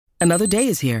Another day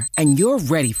is here, and you're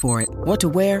ready for it. What to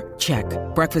wear? Check.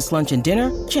 Breakfast, lunch, and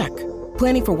dinner? Check.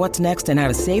 Planning for what's next and how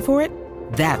to save for it?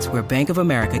 That's where Bank of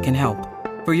America can help.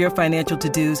 For your financial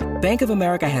to-dos, Bank of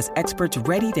America has experts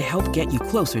ready to help get you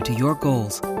closer to your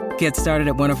goals. Get started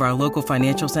at one of our local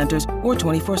financial centers or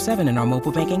 24/7 in our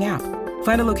mobile banking app.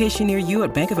 Find a location near you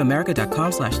at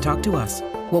bankofamerica.com/talktous.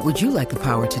 What would you like the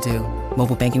power to do?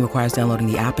 Mobile banking requires downloading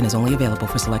the app and is only available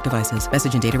for select devices.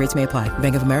 Message and data rates may apply.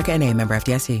 Bank of America N.A., member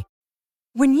FDIC.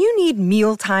 When you need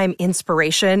mealtime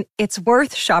inspiration, it's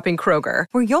worth shopping Kroger,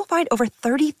 where you'll find over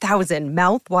 30,000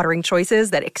 mouth-watering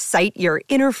choices that excite your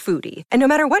inner foodie. And no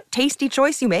matter what tasty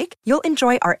choice you make, you'll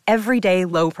enjoy our everyday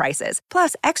low prices,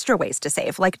 plus extra ways to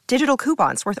save, like digital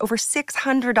coupons worth over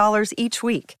 $600 each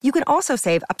week. You can also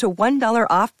save up to $1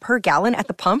 off per gallon at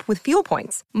the pump with fuel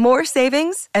points. More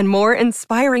savings and more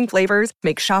inspiring flavors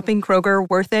make shopping Kroger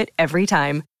worth it every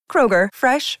time. Kroger,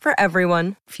 fresh for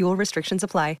everyone. Fuel restrictions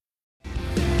apply.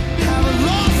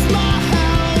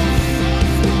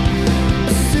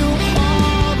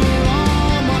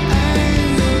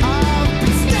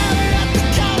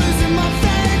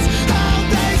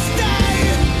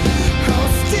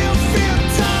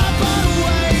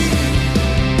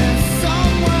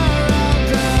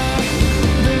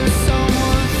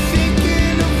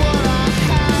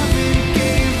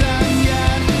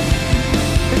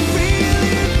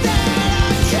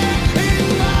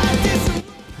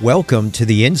 Welcome to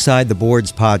the Inside the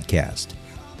Boards podcast,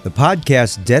 the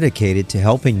podcast dedicated to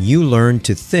helping you learn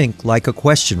to think like a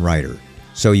question writer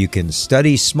so you can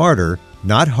study smarter,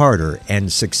 not harder,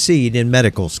 and succeed in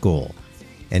medical school.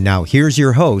 And now here's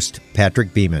your host,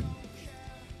 Patrick Beeman.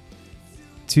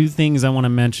 Two things I want to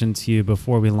mention to you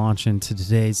before we launch into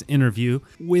today's interview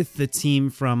with the team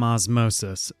from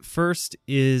Osmosis. First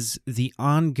is the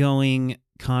ongoing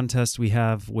contest we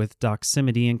have with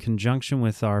Doximity in conjunction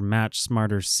with our Match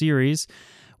Smarter series,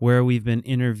 where we've been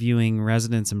interviewing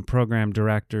residents and program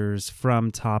directors from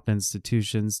top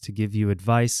institutions to give you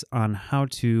advice on how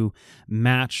to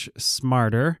match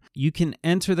smarter. You can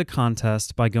enter the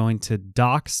contest by going to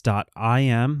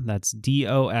docs.im, that's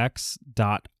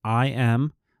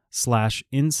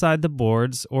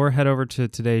dox.im/insidetheboards, or head over to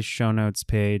today's show notes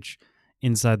page,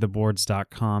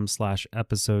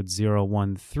 insidetheboards.com/episode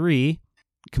 013.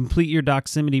 Complete your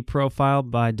Doximity profile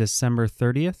by December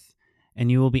 30th,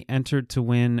 and you will be entered to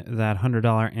win that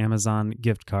 $100 Amazon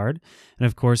gift card. And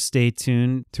of course, stay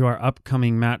tuned to our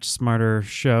upcoming Match Smarter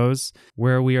shows,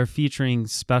 where we are featuring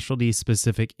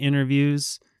specialty-specific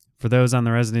interviews for those on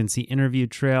the residency interview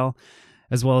trail,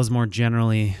 as well as more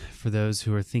generally for those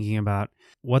who are thinking about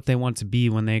what they want to be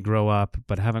when they grow up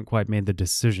but haven't quite made the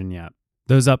decision yet.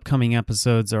 Those upcoming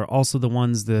episodes are also the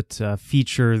ones that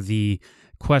feature the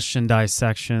question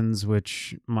dissections,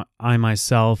 which I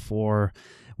myself or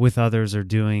with others are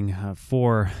doing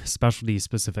for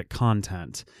specialty-specific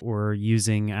content. We're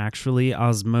using actually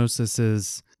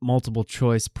Osmosis's multiple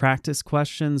choice practice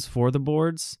questions for the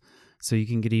boards, so you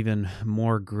can get even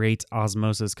more great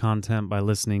Osmosis content by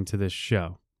listening to this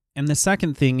show. And the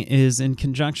second thing is, in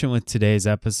conjunction with today's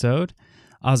episode,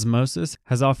 Osmosis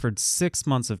has offered 6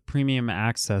 months of premium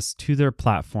access to their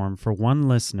platform for one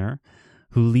listener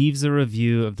who leaves a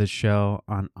review of the show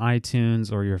on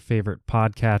iTunes or your favorite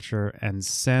podcatcher and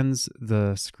sends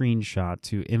the screenshot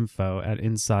to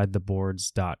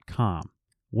info@insidetheboards.com.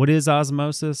 What is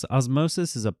Osmosis?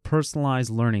 Osmosis is a personalized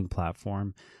learning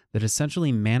platform that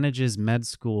essentially manages med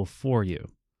school for you.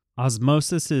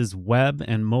 Osmosis's web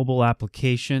and mobile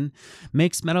application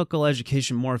makes medical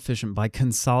education more efficient by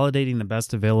consolidating the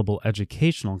best available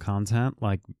educational content,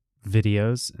 like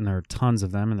videos, and there are tons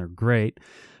of them and they're great,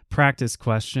 practice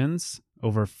questions,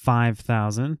 over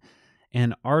 5,000,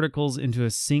 and articles into a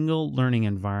single learning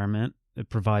environment. It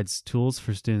provides tools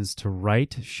for students to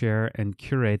write, share, and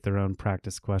curate their own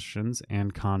practice questions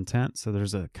and content. So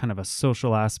there's a kind of a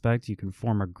social aspect. You can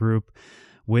form a group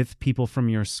with people from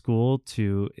your school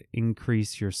to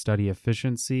increase your study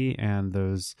efficiency and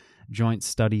those joint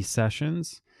study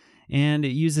sessions. And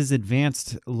it uses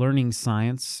advanced learning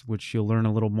science, which you'll learn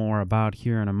a little more about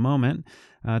here in a moment,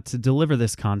 to deliver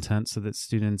this content so that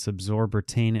students absorb,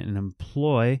 retain, and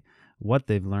employ what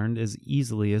they've learned as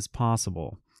easily as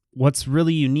possible. What's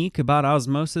really unique about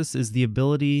Osmosis is the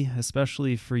ability,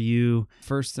 especially for you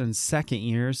first and second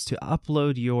years, to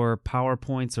upload your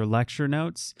PowerPoints or lecture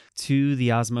notes to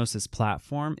the Osmosis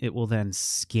platform. It will then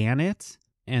scan it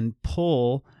and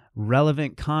pull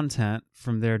relevant content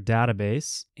from their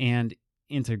database and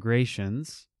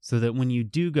integrations so that when you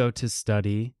do go to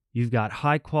study, you've got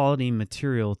high quality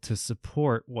material to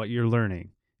support what you're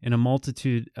learning in a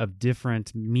multitude of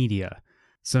different media.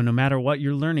 So no matter what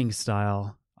your learning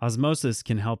style, Osmosis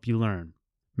can help you learn.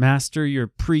 Master your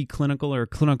preclinical or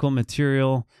clinical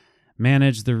material.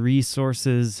 Manage the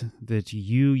resources that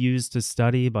you use to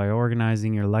study by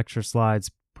organizing your lecture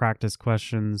slides, practice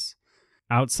questions,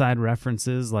 outside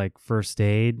references like First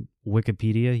Aid,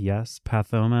 Wikipedia, yes,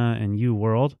 Pathoma, and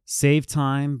UWorld. Save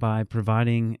time by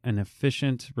providing an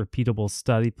efficient, repeatable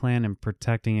study plan and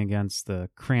protecting against the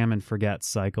cram and forget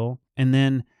cycle. And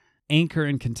then anchor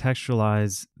and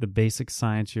contextualize the basic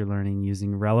science you're learning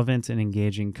using relevant and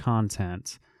engaging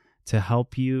content to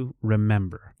help you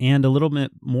remember. And a little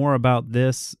bit more about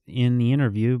this in the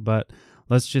interview, but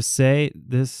let's just say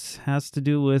this has to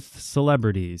do with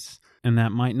celebrities. And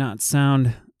that might not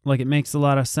sound like it makes a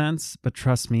lot of sense, but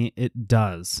trust me, it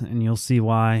does. And you'll see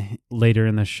why later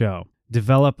in the show.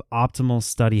 Develop optimal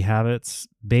study habits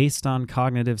based on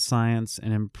cognitive science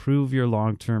and improve your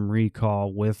long-term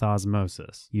recall with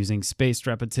osmosis, using spaced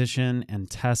repetition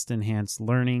and test-enhanced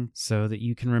learning so that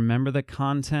you can remember the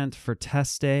content for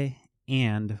test day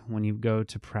and when you go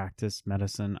to practice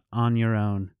medicine on your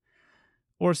own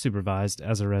or supervised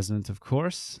as a resident, of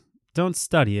course. Don't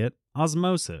study it,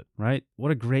 osmose it, right?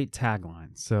 What a great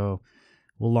tagline. So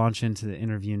we'll launch into the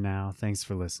interview now. Thanks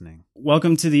for listening.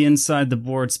 Welcome to the Inside the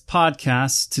Boards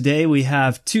podcast. Today we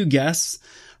have two guests,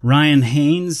 Ryan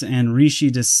Haynes and Rishi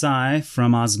Desai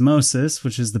from Osmosis,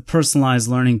 which is the personalized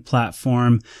learning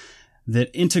platform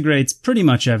that integrates pretty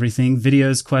much everything,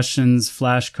 videos, questions,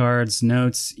 flashcards,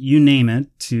 notes, you name it,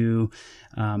 to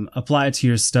apply it to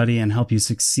your study and help you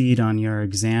succeed on your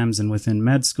exams and within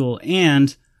med school,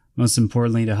 and most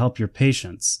importantly, to help your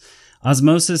patients.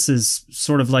 Osmosis is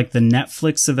sort of like the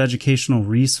Netflix of educational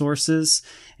resources,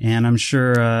 and I'm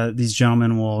sure these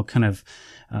gentlemen will kind of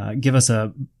give us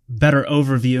a better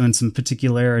overview and some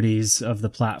particularities of the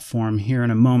platform here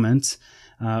in a moment.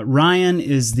 Ryan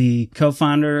is the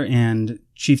co-founder and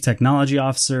chief technology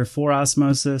officer for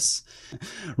Osmosis.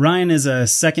 Ryan is a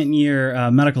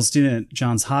second-year medical student at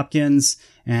Johns Hopkins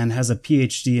and has a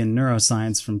PhD in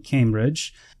neuroscience from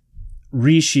Cambridge.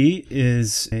 Rishi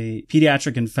is a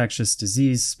pediatric infectious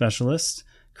disease specialist,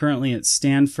 currently at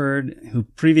Stanford, who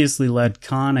previously led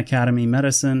Khan Academy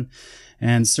Medicine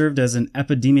and served as an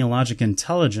epidemiologic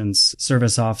intelligence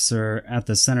service officer at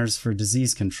the Centers for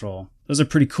Disease Control. Those are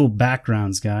pretty cool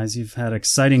backgrounds, guys. You've had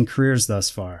exciting careers thus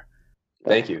far.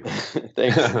 Thank you.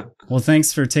 Thanks. Well,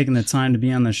 thanks for taking the time to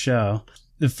be on the show.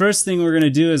 The first thing we're going to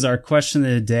do is our question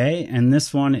of the day, and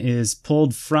this one is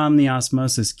pulled from the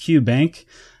Osmosis Q Bank.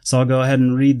 So I'll go ahead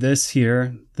and read this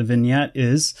here. The vignette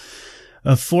is: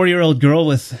 a 4-year-old girl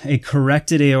with a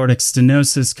corrected aortic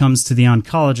stenosis comes to the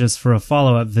oncologist for a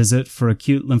follow-up visit for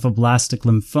acute lymphoblastic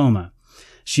lymphoma.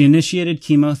 She initiated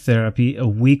chemotherapy a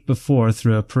week before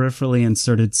through a peripherally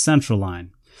inserted central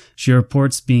line. She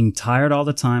reports being tired all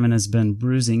the time and has been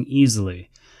bruising easily.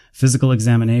 Physical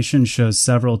examination shows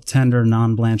several tender,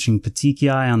 non-blanching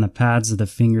petechiae on the pads of the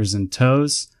fingers and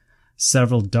toes,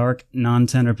 several dark,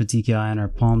 non-tender petechiae in her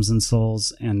palms and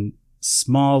soles, and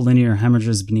small linear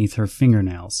hemorrhages beneath her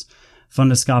fingernails.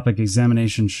 Fundoscopic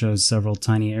examination shows several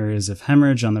tiny areas of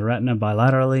hemorrhage on the retina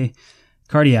bilaterally.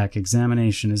 Cardiac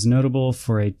examination is notable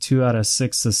for a 2 out of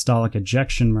 6 systolic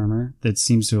ejection murmur that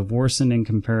seems to have worsened in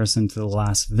comparison to the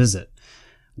last visit.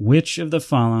 Which of the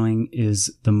following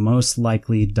is the most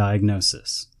likely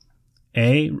diagnosis?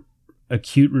 A.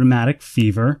 Acute rheumatic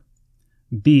fever.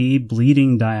 B.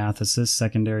 Bleeding diathesis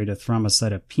secondary to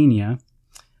thrombocytopenia.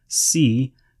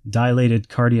 C. Dilated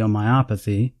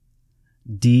cardiomyopathy.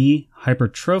 D.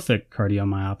 Hypertrophic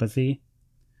cardiomyopathy.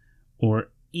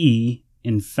 Or E.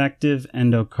 Infective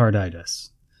endocarditis.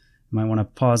 You might want to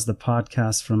pause the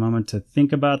podcast for a moment to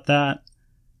think about that.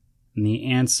 And the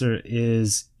answer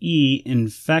is E.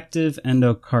 Infective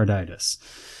endocarditis.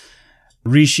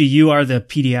 Rishi, you are the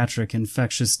pediatric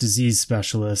infectious disease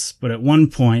specialist, but at one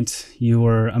point you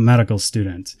were a medical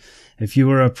student. If you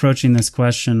were approaching this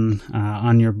question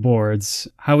on your boards,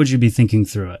 how would you be thinking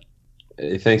through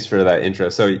it? Thanks for that intro.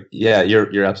 So yeah,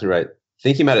 you're absolutely right.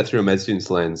 Thinking about it through a med student's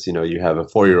lens, you have a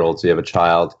 4-year-old, so you have a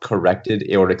child, corrected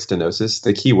aortic stenosis.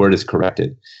 The key word is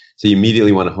corrected. So you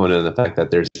immediately want to hone in on the fact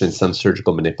that there's been some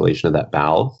surgical manipulation of that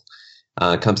valve.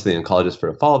 Comes to the oncologist for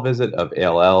a follow-up visit of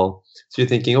ALL. So you're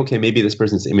thinking, okay, maybe this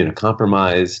person's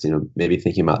immunocompromised, maybe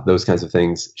thinking about those kinds of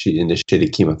things. She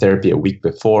initiated chemotherapy a week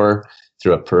before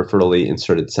through a peripherally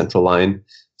inserted central line.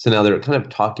 So now they're kind of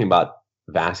talking about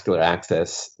vascular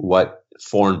access, what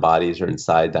foreign bodies are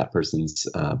inside that person's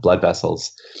blood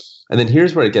vessels. And then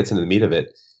here's where it gets into the meat of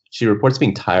it. She reports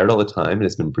being tired all the time and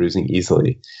has been bruising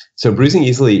easily. So bruising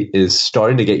easily is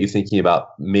starting to get you thinking about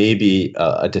maybe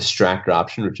a distractor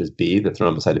option, which is B, the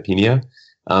thrombocytopenia.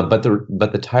 But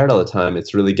the tired all the time,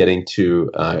 it's really getting to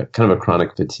kind of a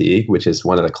chronic fatigue, which is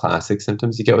one of the classic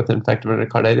symptoms you get with infective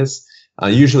endocarditis.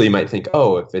 Usually you might think,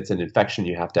 oh, if it's an infection,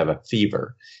 you have to have a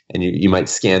fever. And you might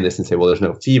scan this and say, well, there's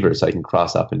no fever, so I can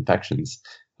cross off infections.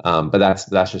 But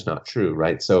that's just not true,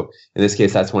 right? So in this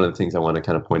case, that's one of the things I want to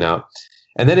kind of point out.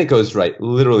 And then it goes right,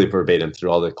 literally verbatim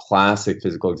through all the classic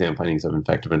physical exam findings of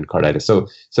infective endocarditis.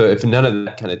 So if none of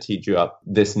that kind of teed you up,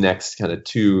 this next kind of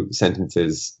 2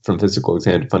 sentences from physical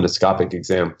exam to fundoscopic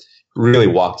exam really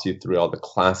walks you through all the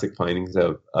classic findings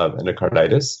of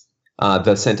endocarditis.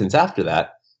 The sentence after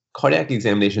that, cardiac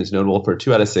examination is notable for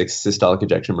 2 out of 6 systolic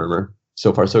ejection murmur.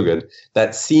 So far, so good.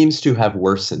 That seems to have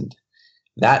worsened.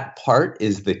 That part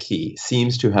is the key.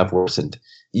 Seems to have worsened.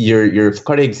 Your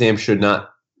cardiac exam should not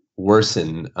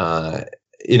worsen,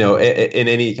 in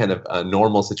any kind of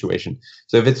normal situation.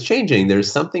 So if it's changing,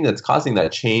 there's something that's causing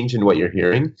that change in what you're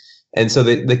hearing. And so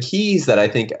the keys that I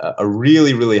think a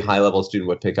really, really high level student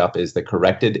would pick up is the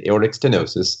corrected aortic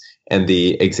stenosis, and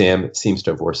the exam seems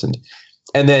to have worsened.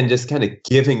 And then just kind of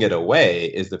giving it away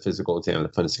is the physical exam and the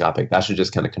fundoscopic. That should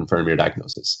just kind of confirm your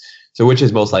diagnosis. So which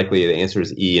is most likely? The answer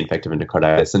is E, infective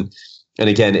endocarditis. And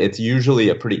again, it's usually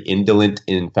a pretty indolent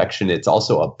infection. It's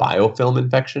also a biofilm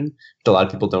infection, which a lot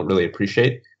of people don't really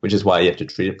appreciate, which is why you have to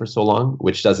treat it for so long,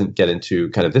 which doesn't get into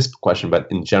kind of this question, but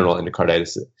in general,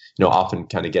 endocarditis, often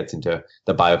kind of gets into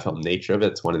the biofilm nature of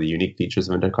it. It's one of the unique features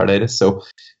of endocarditis. So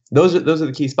those are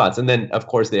the key spots. And then, of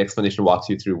course, the explanation walks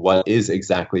you through what is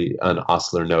exactly an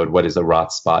Osler node, what is a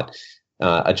Roth spot,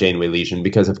 a Janeway lesion,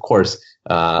 because, of course,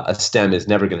 a STEM is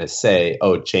never going to say,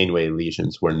 oh, Janeway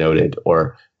lesions were noted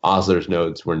or Osler's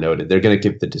nodes were noted. They're going to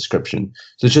give the description.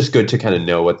 So it's just good to kind of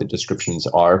know what the descriptions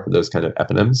are for those kind of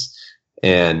eponyms,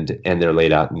 and they're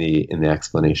laid out in the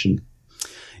explanation.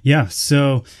 Yeah.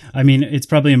 So, I mean, it's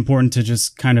probably important to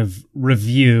just kind of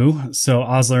review. So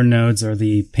Osler nodes are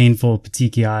the painful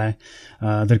petechiae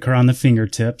that occur on the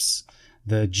fingertips.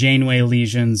 The Janeway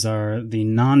lesions are the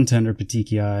non-tender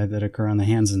petechiae that occur on the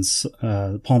hands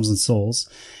and palms and soles.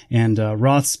 And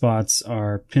Roth spots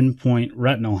are pinpoint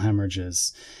retinal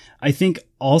hemorrhages. I think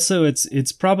also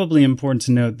it's probably important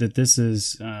to note that this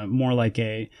is more like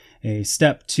a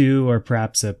step 2 or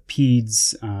perhaps a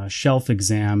PEDS shelf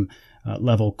exam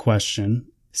level question.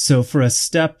 So for a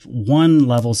step 1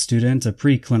 level student, a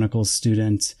preclinical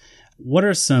student, what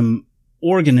are some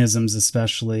organisms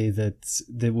especially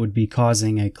that would be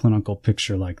causing a clinical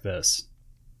picture like this?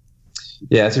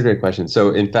 Yeah, that's a great question.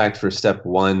 So in fact, for step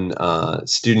 1,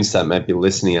 students that might be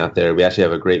listening out there, we actually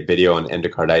have a great video on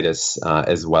endocarditis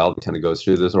as well that kind of goes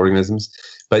through those organisms.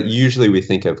 But usually we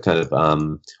think of kind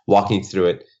of walking through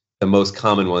it. The most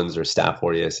common ones are Staph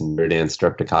aureus and Viridans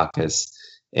streptococcus.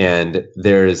 And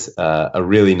there's a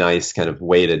really nice kind of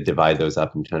way to divide those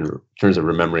up in terms of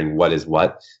remembering what is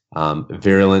what.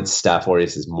 Virulent Staph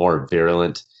aureus is more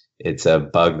virulent. It's a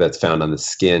bug that's found on the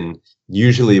skin.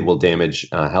 Usually will damage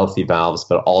healthy valves,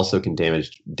 but also can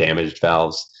damage damaged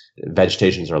valves.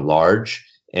 Vegetations are large,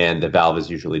 and the valve is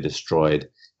usually destroyed.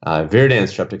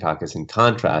 Viridans streptococcus, in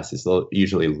contrast, is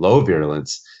usually low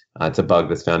virulence. It's a bug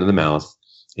that's found in the mouth.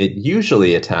 It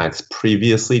usually attacks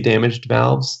previously damaged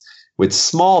valves with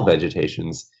small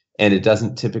vegetations, and it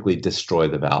doesn't typically destroy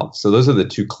the valve. So those are the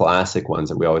 2 classic ones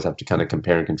that we always have to kind of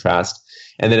compare and contrast.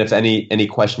 And then if any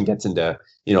question gets into,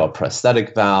 a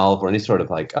prosthetic valve or any sort of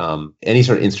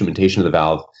instrumentation of the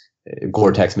valve,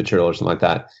 Gore-Tex material or something like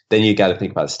that, then you got to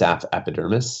think about Staph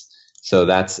epidermis. So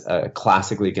that's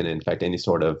classically going to infect any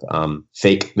sort of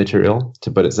fake material,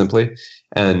 to put it simply.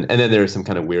 And then there are some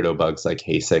kind of weirdo bugs like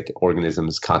Haysick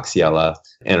organisms, Coxiella,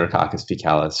 Anacoccus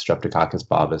fecalis, Streptococcus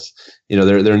bovis.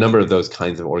 There are a number of those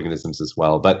kinds of organisms as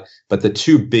well. But the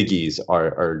 2 biggies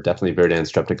are definitely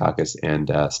Viridans streptococcus and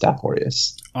Staph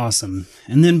aureus. Awesome.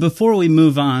 And then before we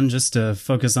move on, just to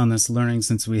focus on this learning,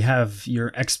 since we have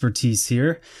your expertise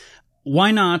here,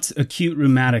 why not acute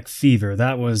rheumatic fever?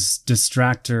 That was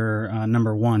distractor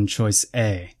number 1, choice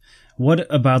A. What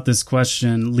about this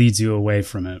question leads you away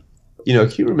from it?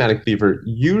 Acute rheumatic fever,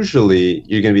 usually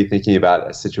you're going to be thinking about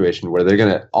a situation where they're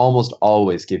going to almost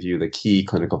always give you the key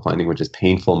clinical finding, which is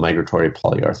painful migratory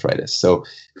polyarthritis.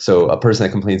 So a person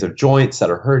that complains of joints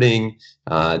that are hurting,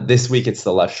 this week it's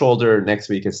the left shoulder, next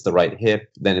week it's the right hip,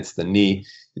 then it's the knee.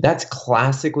 That's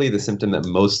classically the symptom that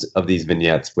most of these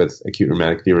vignettes with acute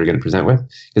rheumatic fever are going to present with,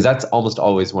 because that's almost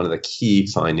always one of the key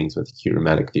findings with acute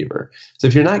rheumatic fever. So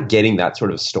if you're not getting that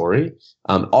sort of story,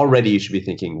 already you should be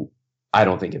thinking, I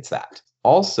don't think it's that.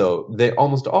 Also, they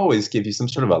almost always give you some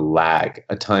sort of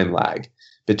a time lag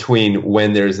between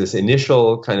when there's this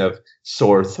initial kind of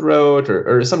sore throat,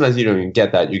 or sometimes you don't even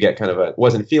get that. You get kind of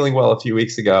wasn't feeling well a few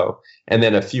weeks ago, and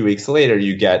then a few weeks later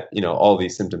you get, all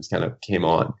these symptoms kind of came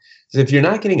on. So if you're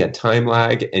not getting a time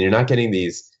lag and you're not getting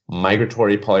these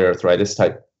migratory polyarthritis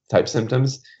type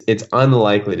symptoms, it's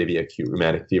unlikely to be acute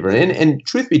rheumatic fever. And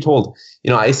truth be told,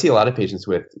 I see a lot of patients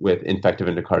with infective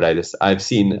endocarditis. I've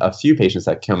seen a few patients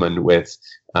that come in with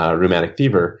rheumatic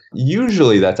fever.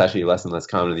 Usually that's actually less and less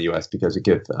common in the US because we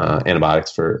give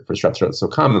antibiotics for strep throat so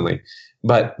commonly.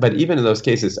 But even in those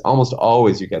cases, almost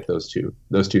always you get those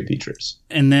two features.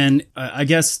 And then I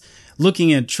guess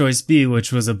looking at choice B,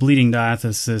 which was a bleeding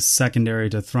diathesis secondary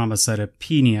to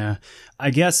thrombocytopenia, I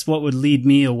guess what would lead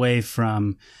me away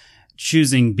from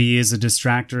choosing B as a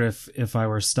distractor if I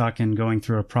were stuck in going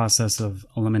through a process of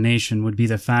elimination would be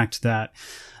the fact that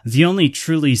the only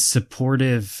truly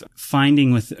supportive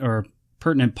finding or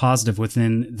pertinent positive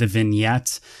within the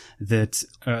vignette that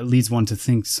leads one to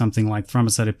think something like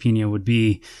thrombocytopenia would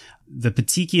be the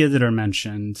petechia that are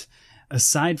mentioned.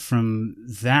 Aside from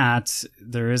that,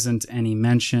 there isn't any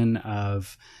mention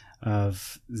of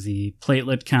the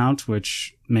platelet count,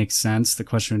 which makes sense. The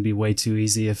question would be way too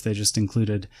easy if they just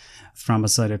included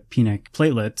thrombocytopenic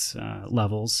platelet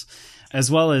levels,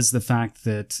 as well as the fact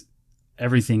that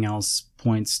everything else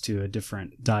points to a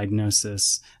different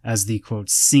diagnosis as the, quote,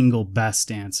 single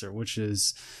best answer, which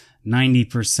is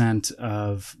 90%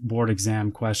 of board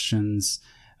exam questions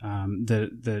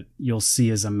that you'll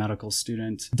see as a medical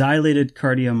student. Dilated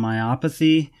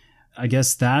cardiomyopathy, I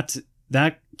guess that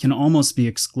can almost be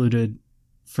excluded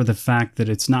for the fact that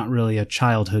it's not really a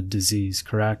childhood disease,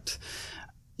 correct?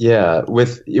 Yeah,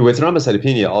 with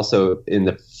thrombocytopenia, also in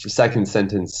the second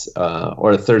sentence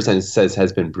or the third sentence says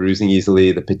has been bruising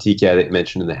easily. The petechia that you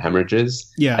mentioned in the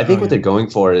hemorrhages. Yeah, I think what they're going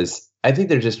for is, I think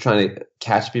they're just trying to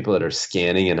catch people that are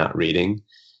scanning and not reading.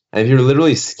 And if you're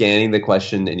literally scanning the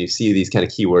question and you see these kind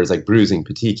of keywords like bruising,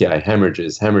 petechia,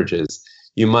 hemorrhages,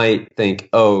 you might think,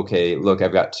 oh, okay, look,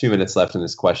 I've got 2 minutes left in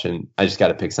this question. I just got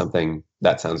to pick something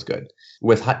that sounds good.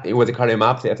 With the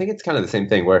cardiomyopathy, I think it's kind of the same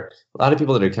thing, where a lot of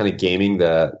people that are kind of gaming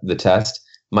the test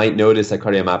might notice that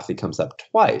cardiomyopathy comes up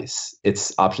twice.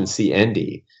 It's option C and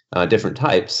D, different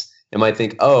types, and might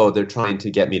think, oh, they're trying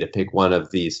to get me to pick one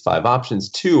of these 5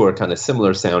 options. 2 are kind of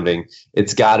similar sounding.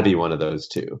 It's got to be one of those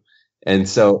 2. And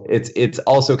so it's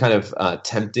also kind of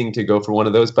tempting to go for one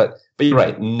of those, but you're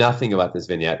right. Nothing about this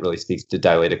vignette really speaks to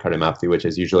dilated cardiomyopathy, which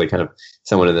is usually kind of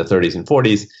someone in the 30s and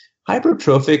 40s.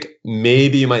 Hypertrophic,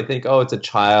 maybe you might think, oh, it's a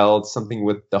child, something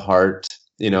with the heart.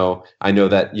 I know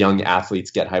that young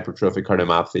athletes get hypertrophic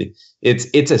cardiomyopathy.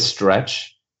 It's a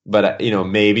stretch, but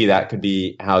maybe that could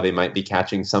be how they might be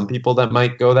catching some people that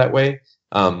might go that way.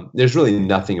 There's really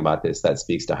nothing about this that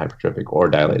speaks to hypertrophic or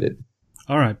dilated.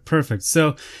 All right, perfect.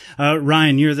 So,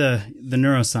 Ryan, you're the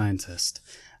neuroscientist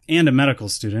and a medical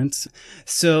student.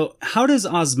 So how does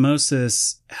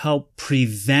osmosis help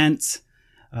prevent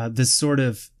this sort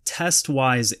of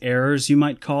test-wise errors, you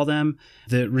might call them,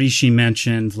 that Rishi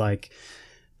mentioned, like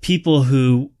people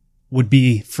who would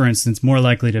be, for instance, more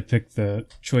likely to pick the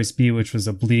choice B, which was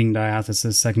a bleeding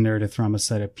diathesis secondary to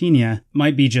thrombocytopenia,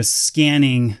 might be just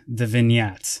scanning the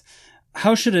vignette.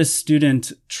 How should a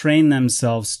student train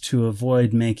themselves to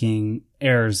avoid making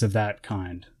errors of that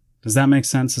kind? Does that make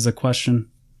sense as a question?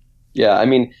 Yeah, I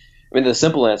mean, the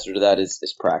simple answer to that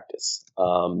is practice.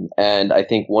 And I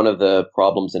think one of the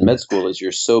problems in med school is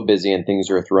you're so busy and things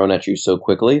are thrown at you so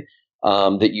quickly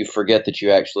that you forget that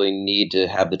you actually need to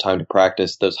have the time to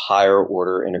practice those higher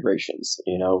order integrations,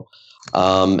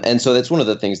 And so that's one of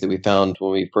the things that we found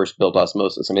when we first built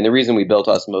osmosis. I mean, the reason we built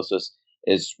osmosis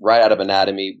is right out of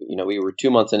anatomy. We were 2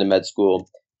 months into med school.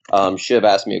 Shiv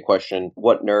asked me a question: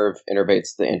 what nerve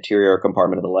innervates the anterior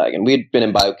compartment of the leg? And we had been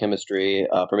in biochemistry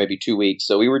for maybe 2 weeks,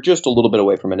 so we were just a little bit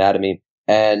away from anatomy,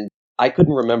 and I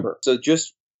couldn't remember. So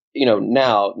just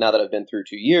now that I've been through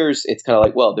 2 years, it's kind of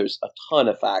like, well, there's a ton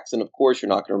of facts, and of course you're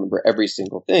not going to remember every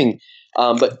single thing.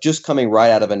 But just coming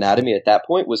right out of anatomy at that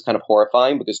point was kind of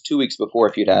horrifying, because 2 weeks before,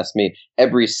 if you'd asked me,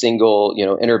 every single,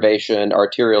 innervation,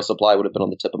 arterial supply would have been on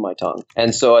the tip of my tongue.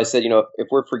 And so I said, if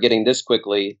we're forgetting this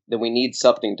quickly, then we need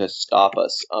something to stop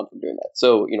us from doing that.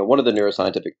 So, one of the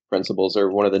neuroscientific principles, or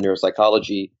one of the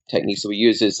neuropsychology techniques that we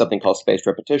use, is something called spaced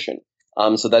repetition.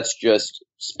 So that's just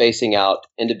spacing out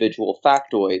individual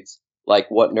factoids, like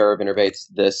what nerve innervates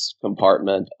this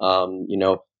compartment,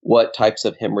 what types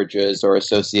of hemorrhages are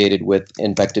associated with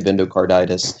infective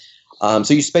endocarditis.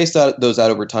 So you space those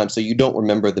out over time, so you don't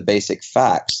remember the basic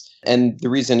facts. And the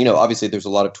reason, obviously there's a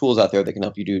lot of tools out there that can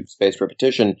help you do spaced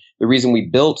repetition. The reason we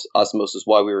built Osmosis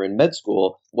while we were in med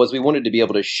school was we wanted to be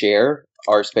able to share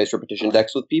our spaced repetition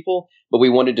decks with people, but we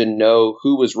wanted to know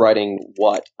who was writing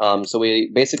what. So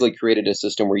we basically created a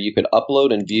system where you could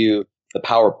upload and view the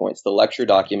PowerPoints, the lecture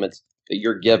documents that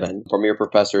you're given from your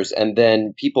professors, and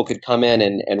then people could come in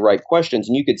and write questions,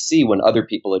 and you could see when other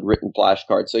people had written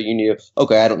flashcards. So you knew,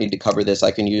 okay, I don't need to cover this.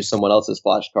 I can use someone else's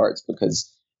flashcards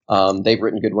because they've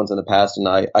written good ones in the past, and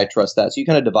I trust that. So you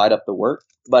kind of divide up the work.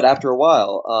 But after a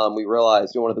while, we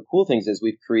realized one of the cool things is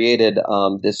we've created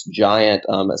this giant,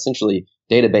 essentially,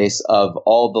 database of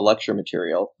all the lecture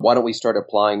material. Why don't we start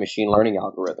applying machine learning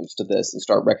algorithms to this and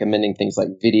start recommending things like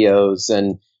videos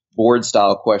and board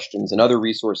style questions and other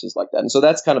resources like that? And so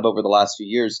that's kind of over the last few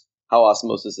years how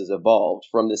Osmosis has evolved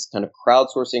from this kind of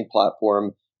crowdsourcing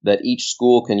platform that each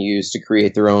school can use to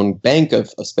create their own bank of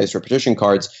spaced repetition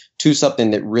cards to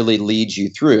something that really leads you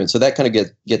through. And so that kind of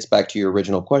gets back to your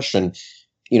original question.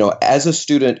 As a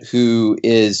student who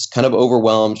is kind of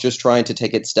overwhelmed, just trying to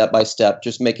take it step by step,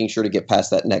 just making sure to get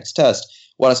past that next test,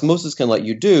 what Osmosis can let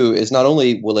you do is not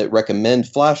only will it recommend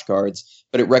flashcards,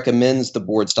 but it recommends the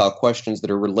board style questions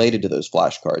that are related to those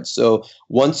flashcards. So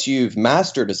once you've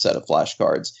mastered a set of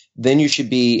flashcards, then you should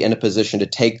be in a position to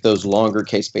take those longer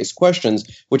case-based questions,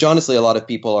 which honestly a lot of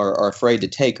people are afraid to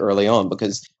take early on,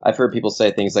 because I've heard people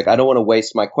say things like, I don't want to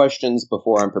waste my questions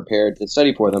before I'm prepared to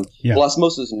study for them. Yeah. Well,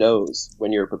 Osmosis knows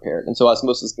when you're prepared. And so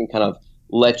Osmosis can kind of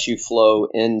let you flow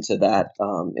into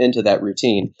that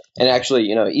routine. And actually,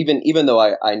 even though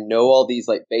I know all these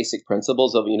like basic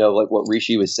principles of, like what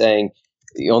Rishi was saying,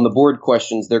 on the board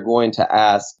questions, they're going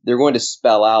to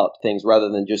spell out things rather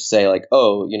than just say like,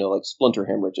 like splinter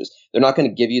hemorrhages. They're not going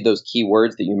to give you those key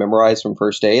words that you memorize from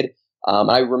first aid.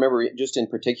 I remember just in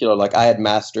particular, like I had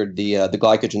mastered the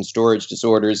glycogen storage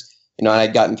disorders, and I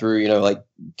had gotten through, like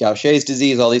Gaucher's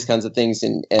disease, all these kinds of things.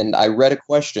 And I read a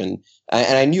question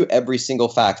and I knew every single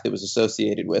fact that was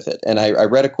associated with it. And I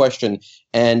read a question,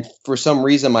 and for some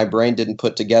reason, my brain didn't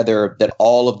put together that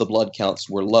all of the blood counts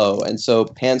were low. And so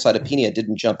pancytopenia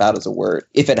didn't jump out as a word.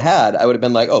 If it had, I would have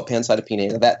been like, oh,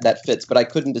 pancytopenia, that fits. But I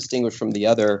couldn't distinguish from the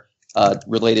other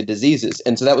related diseases.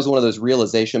 And so that was one of those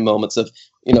realization moments of,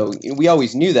 we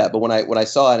always knew that. But when I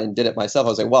saw it and did it myself, I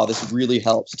was like, wow, this really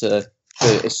helps to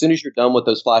as soon as you're done with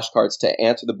those flashcards, to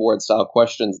answer the board style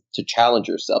questions, to challenge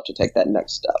yourself to take that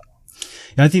next step.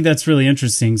 I think that's really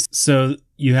interesting. So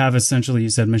you have essentially, you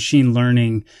said machine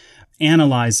learning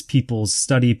analyze people's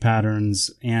study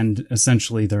patterns and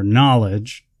essentially their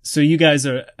knowledge. So you guys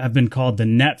have been called the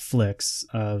Netflix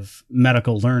of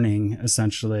medical learning,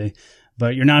 essentially.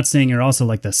 But you're not saying you're also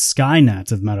like the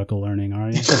Skynet of medical learning,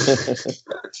 are you?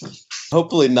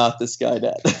 Hopefully not the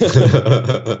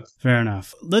Skynet. Fair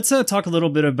enough. Let's talk a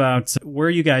little bit about where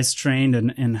you guys trained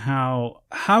and how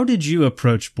did you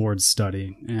approach board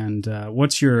study, and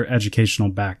what's your educational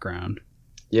background?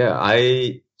 Yeah,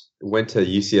 I went to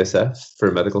UCSF for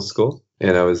medical school,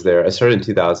 and I was there. I started in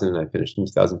 2000 and I finished in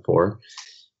 2004.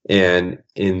 And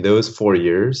in those 4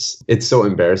 years, it's so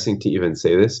embarrassing to even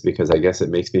say this because I guess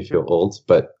it makes me feel old.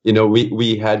 But,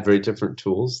 we had very different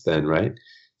tools then, right?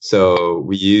 So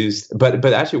we used, but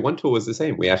actually one tool was the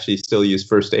same. We actually still use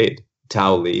first aid.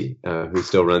 Tao Li, who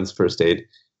still runs first aid,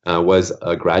 was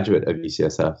a graduate of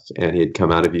UCSF, and he had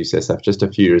come out of UCSF just a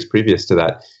few years previous to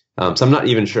that. So I'm not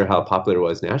even sure how popular it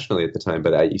was nationally at the time,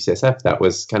 but at UCSF, that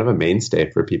was kind of a mainstay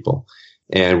for people.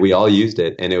 And we all used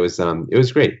it, and it was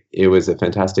great. It was a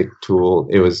fantastic tool.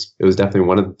 It was definitely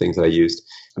one of the things that I used.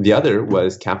 The other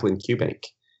was Kaplan QBank.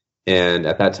 And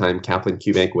at that time, Kaplan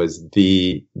QBank was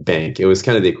the bank. It was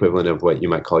kind of the equivalent of what you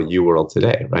might call UWorld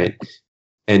today, right?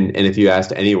 And if you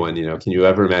asked anyone, can you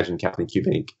ever imagine Kaplan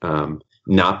QBank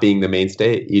not being the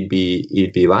mainstay? You'd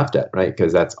be laughed at, right?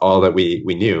 Because that's all that we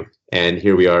knew. And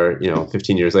here we are,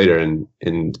 15 years later,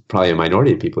 and probably a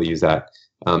minority of people use that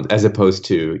as opposed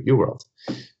to UWorld.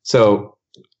 So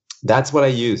that's what I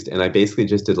used. And I basically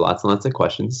just did lots and lots of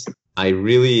questions. I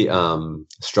really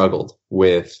struggled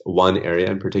with one area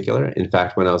in particular. In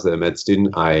fact, when I was a med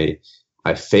student, I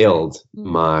failed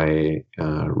my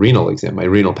renal exam, my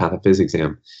renal pathophys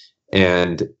exam.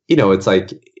 And, it's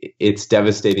like, it's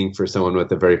devastating for someone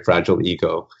with a very fragile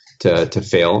ego to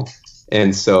fail.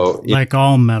 And so, like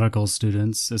all medical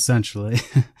students, essentially,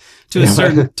 to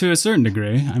a certain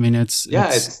degree. I mean, it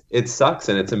sucks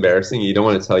and it's embarrassing. You don't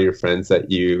want to tell your friends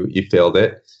that you failed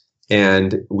it.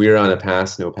 And we're on a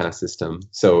pass, no pass system.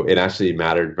 So it actually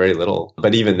mattered very little.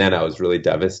 But even then I was really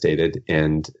devastated.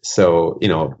 And so,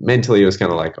 mentally it was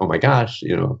kind of like, oh my gosh,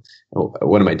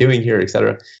 what am I doing here, et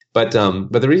cetera. But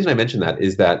the reason I mention that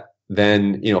is that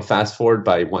then, fast forward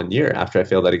by 1 year after I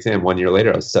failed that exam, 1 year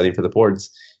later, I was studying for the boards.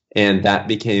 And that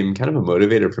became kind of a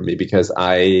motivator for me because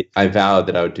I vowed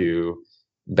that I would do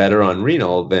better on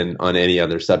renal than on any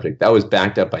other subject. That was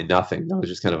backed up by nothing. That was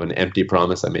just kind of an empty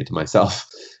promise I made to myself.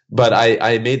 But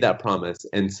I made that promise.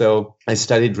 And so I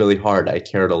studied really hard. I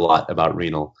cared a lot about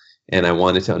renal and I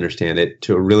wanted to understand it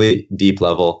to a really deep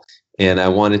level. And I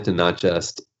wanted to not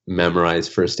just memorize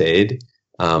first aid.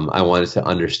 I wanted to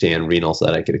understand renal so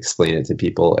that I could explain it to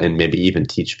people and maybe even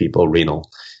teach people renal.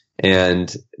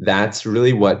 And that's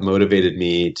really what motivated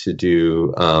me to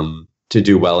do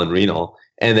well in renal.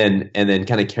 And then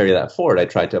kind of carry that forward. I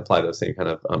tried to apply those same kind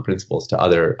of principles to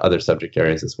other subject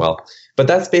areas as well. But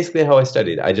that's basically how I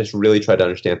studied. I just really tried to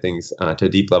understand things to a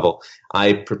deep level.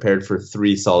 I prepared for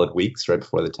 3 solid weeks right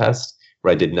before the test,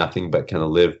 where I did nothing but kind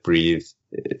of live, breathe,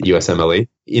 USMLE,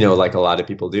 like a lot of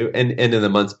people do. And in the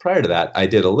months prior to that, I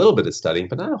did a little bit of studying,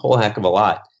 but not a whole heck of a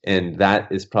lot. And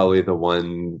that is probably the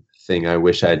one thing I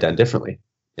wish I had done differently.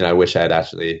 And I wish I had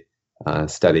actually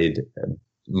studied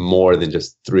more than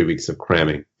just 3 weeks of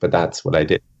cramming, but that's what I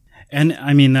did. And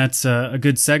I mean, that's a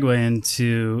good segue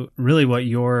into really what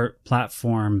your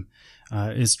platform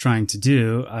is trying to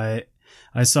do. I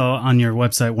saw on your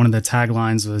website, one of the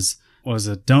taglines was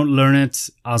a don't learn it,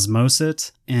 osmose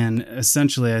it. And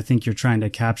essentially, I think you're trying to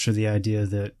capture the idea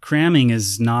that cramming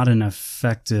is not an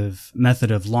effective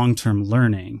method of long-term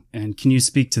learning. And can you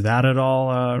speak to that at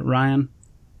all, Ryan?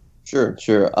 Sure.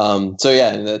 So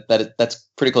yeah, that's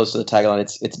pretty close to the tagline.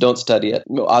 It's don't study it,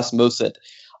 osmose it.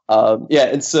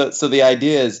 And so the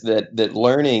idea is that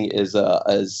learning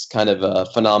is kind of a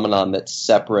phenomenon that's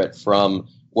separate from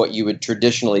what you would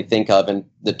traditionally think of in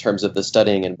the terms of the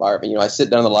studying environment. I sit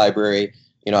down in the library,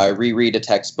 I reread a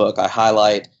textbook, I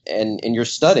highlight, and you're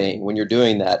studying when you're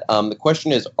doing that. The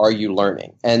question is, are you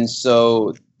learning? And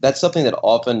so that's something that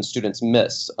often students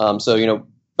miss.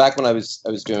 Back when I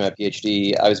was doing my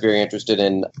PhD, I was very interested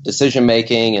in decision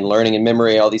making and learning and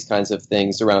memory, all these kinds of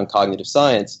things around cognitive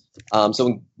science.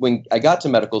 So when I got to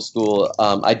medical school,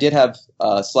 I did have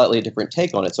a slightly different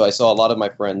take on it. So I saw a lot of my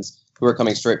friends who were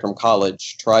coming straight from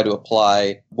college try to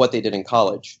apply what they did in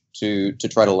college to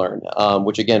try to learn,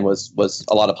 which again was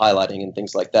a lot of highlighting and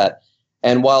things like that.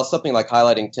 And while something like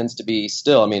highlighting tends to be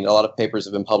still, a lot of papers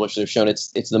have been published that have shown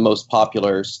it's the most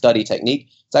popular study technique,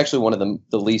 it's actually one of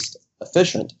the least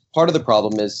efficient. Part of the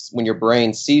problem is when your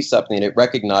brain sees something and it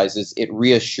recognizes, it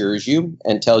reassures you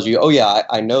and tells you, oh yeah,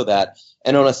 I know that.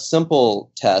 And on a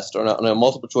simple test, or on a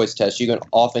multiple choice test, you can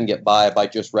often get by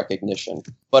just recognition.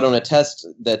 But on a test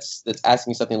that's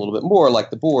asking something a little bit more, like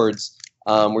the boards,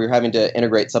 where you're having to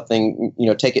integrate something,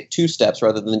 take it 2 steps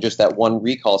rather than just that one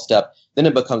recall step, then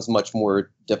it becomes much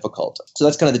more difficult. So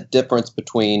that's kind of the difference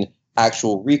between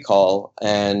actual recall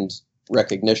and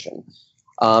recognition.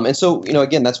 And so,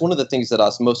 again, that's one of the things that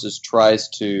osmosis tries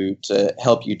to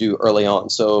help you do early on.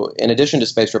 So in addition to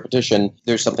spaced repetition,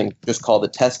 there's something just called the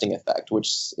testing effect,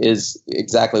 which is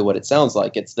exactly what it sounds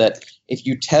like. It's that if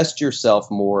you test yourself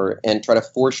more and try to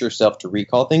force yourself to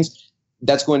recall things,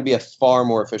 that's going to be a far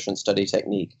more efficient study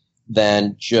technique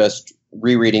than just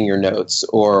rereading your notes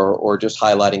or just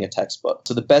highlighting a textbook.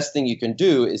 So the best thing you can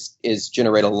do is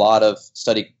generate a lot of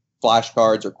study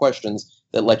flashcards or questions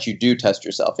that let you do test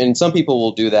yourself. And some people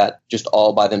will do that just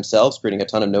all by themselves, creating a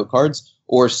ton of note cards,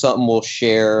 or some will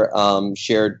share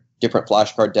different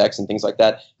flashcard decks and things like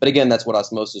that. But again, that's what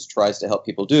osmosis tries to help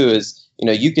people do is,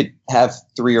 you could have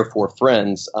 3 or 4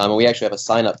 friends. And we actually have a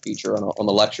sign up feature on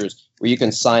the lectures where you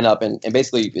can sign up and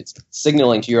basically it's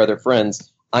signaling to your other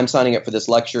friends, I'm signing up for this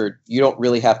lecture. You don't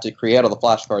really have to create all the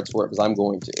flashcards for it because I'm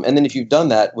going to. And then if you've done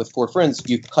that with 4 friends,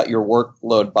 you've cut your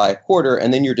workload by a quarter,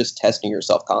 and then you're just testing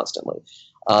yourself constantly.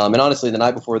 And honestly, the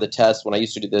night before the test, when I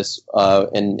used to do this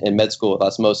in med school with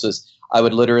osmosis, I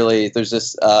would literally, there's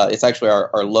this, it's actually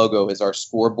our logo is our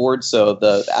scoreboard. So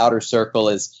the outer circle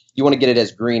is, you want to get it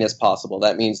as green as possible.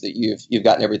 That means that you've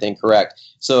gotten everything correct.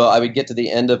 So I would get to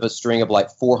the end of a string of like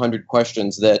 400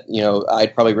 questions that,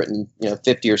 I'd probably written,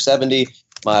 50 or 70.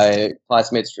 My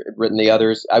classmates had written the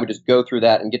others. I would just go through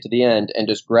that and get to the end and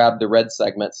just grab the red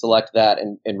segment, select that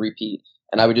and repeat.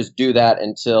 And I would just do that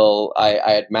until I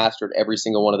had mastered every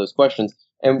single one of those questions.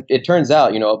 And it turns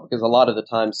out, because a lot of the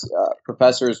times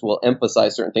professors will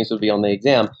emphasize certain things that would be on the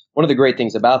exam. One of the great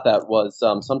things about that was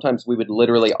sometimes we would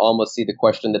literally almost see the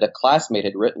question that a classmate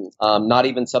had written, not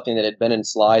even something that had been in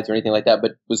slides or anything like that,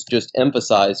 but was just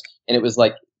emphasized. And it was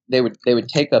like they would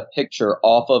take a picture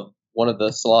off of one of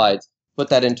the slides, put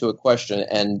that into a question,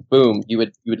 and boom, you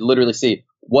would literally see,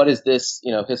 what is this,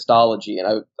 histology? And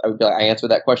I would be like, I answered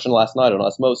that question last night on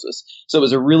osmosis. So it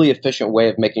was a really efficient way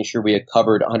of making sure we had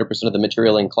covered 100% of the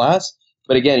material in class.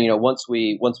 But again, once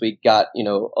we got,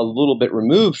 a little bit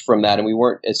removed from that and we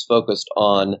weren't as focused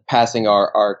on passing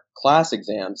our class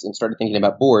exams and started thinking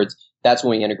about boards, that's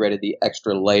when we integrated the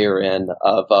extra layer in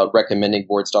of recommending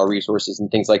board style resources and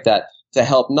things like that to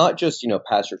help not just,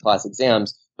 pass your class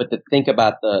exams, but to think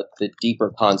about the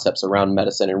deeper concepts around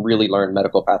medicine and really learn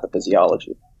medical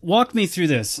pathophysiology. Walk me through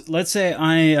this. Let's say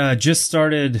I just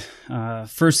started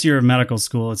first year of medical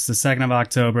school. It's the 2nd of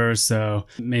October, so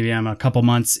maybe I'm a couple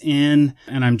months in,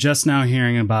 and I'm just now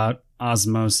hearing about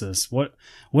osmosis. What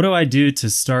do I do to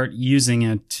start using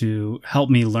it to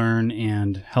help me learn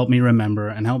and help me remember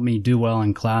and help me do well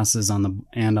in classes on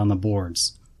the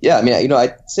boards? Yeah, I mean,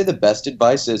 I'd say the best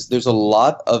advice is there's a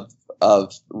lot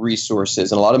of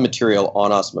resources and a lot of material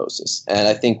on osmosis. And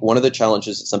I think one of the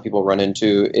challenges that some people run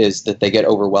into is that they get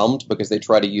overwhelmed because they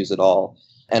try to use it all.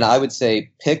 And I would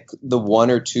say pick the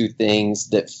one or two things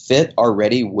that fit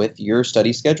already with your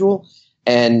study schedule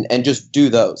and just do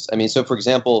those. I mean, so for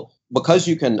example, because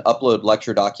you can upload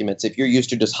lecture documents, if you're used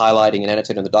to just highlighting and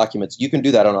annotating the documents, you can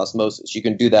do that on Osmosis. You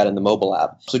can do that in the mobile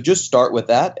app. So just start with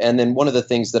that. And then one of the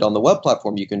things that on the web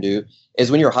platform you can do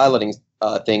is when you're highlighting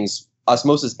things,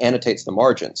 Osmosis annotates the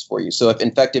margins for you. So if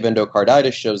infective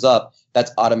endocarditis shows up,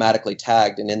 that's automatically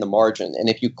tagged and in the margin. And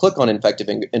if you click on infective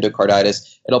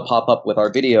endocarditis, it'll pop up with our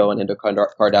video on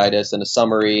endocarditis and a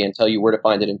summary and tell you where to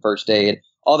find it in first aid,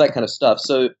 all that kind of stuff.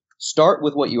 So start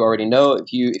with what you already know.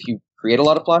 If you create a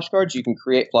lot of flashcards, you can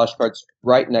create flashcards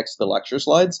right next to the lecture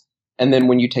slides. And then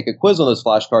when you take a quiz on those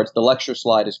flashcards, the lecture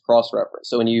slide is cross-referenced.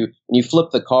 So when you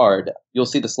flip the card, you'll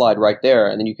see the slide right there,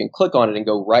 and then you can click on it and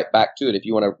go right back to it if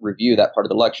you want to review that part of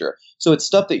the lecture. So it's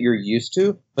stuff that you're used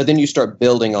to, but then you start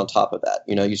building on top of that.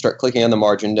 You start clicking on the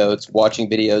margin notes, watching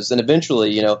videos, and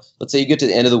eventually, let's say you get to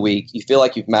the end of the week, you feel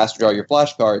like you've mastered all your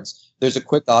flashcards. There's a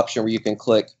quick option where you can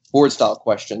click board style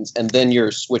questions, and then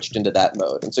you're switched into that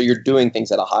mode. And so you're doing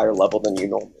things at a higher level than you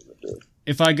normally would do.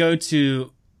 If I go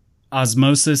to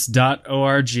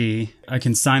osmosis.org, I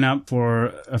can sign up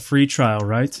for a free trial,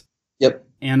 right? Yep.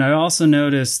 And I also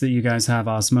noticed that you guys have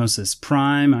Osmosis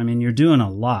Prime. I mean, you're doing a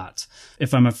lot.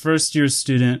 If I'm a first year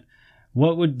student,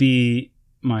 what would be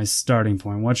my starting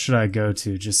point? What should I go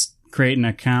to? Just create an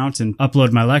account and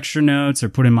upload my lecture notes or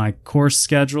put in my course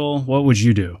schedule? What would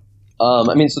you do? So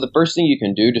the first thing you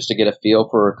can do, just to get a feel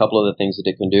for a couple of the things that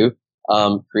it can do,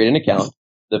 create an account.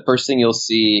 The first thing you'll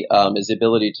see is the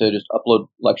ability to just upload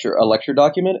a lecture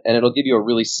document, and it'll give you a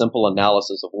really simple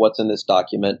analysis of what's in this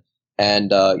document.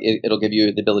 And it'll give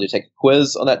you the ability to take a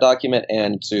quiz on that document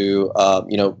and to,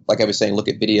 like I was saying, look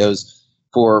at videos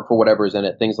for whatever's in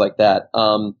it, things like that.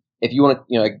 If you want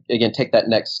to, again, take that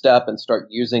next step and start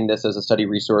using this as a study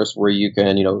resource where you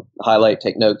can, highlight,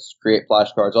 take notes, create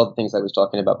flashcards, all the things I was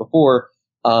talking about before,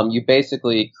 you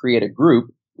basically create a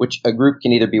group, which a group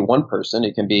can either be one person,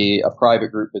 it can be a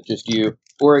private group with just you,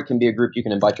 or it can be a group you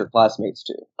can invite your classmates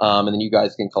to, and then you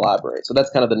guys can collaborate. So that's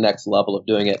kind of the next level of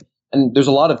doing it. And there's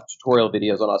a lot of tutorial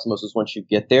videos on Osmosis once you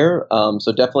get there.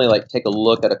 So definitely take a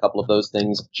look at a couple of those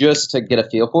things just to get a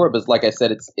feel for it. But like I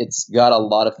said, it's got a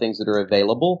lot of things that are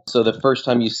available. So the first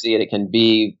time you see it, it can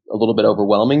be a little bit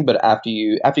overwhelming. But after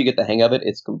you get the hang of it,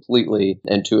 it's completely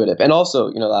intuitive. And also,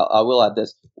 I will add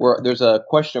this, where there's a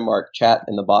question mark chat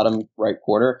in the bottom right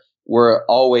corner. We're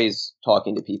always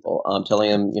talking to people, telling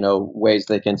them, ways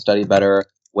they can study better,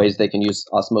 ways they can use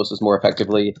Osmosis more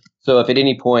effectively. So if at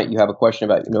any point you have a question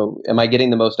about, am I getting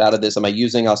the most out of this? Am I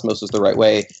using Osmosis the right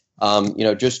way?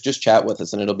 Just chat with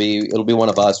us, and it'll be one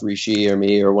of us, Rishi or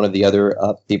me or one of the other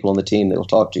people on the team that will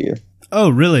talk to you. Oh,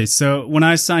 really? So when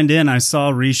I signed in, I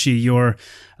saw Rishi, your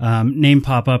name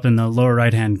pop up in the lower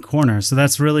right-hand corner. So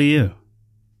that's really you.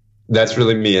 That's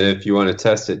really me. And if you want to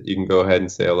test it, you can go ahead and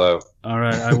say hello. All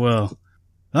right, I will.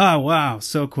 Oh, wow.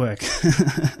 So quick.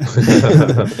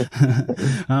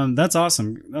 That's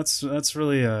awesome. That's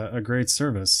really a great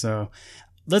service. So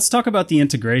let's talk about the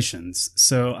integrations.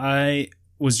 So I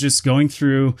was just going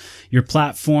through your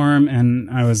platform and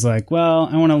I was like, well,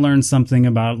 I want to learn something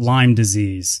about Lyme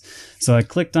disease. So I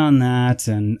clicked on that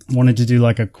and wanted to do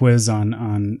a quiz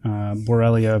on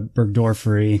Borrelia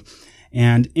burgdorferi.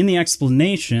 And in the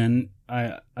explanation,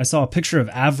 I saw a picture of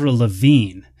Avril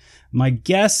Lavigne. My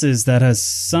guess is that has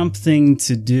something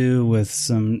to do with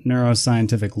some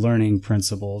neuroscientific learning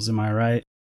principles. Am I right?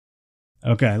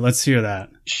 Okay, let's hear that.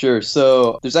 Sure.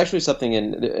 So there's actually something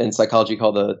in psychology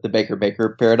called the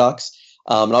Baker-Baker paradox.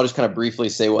 And I'll just kind of briefly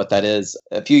say what that is.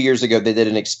 A few years ago, they did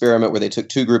an experiment where they took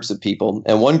two groups of people.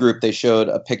 And one group, they showed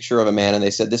a picture of a man and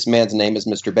they said, this man's name is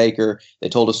Mr. Baker. They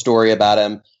told a story about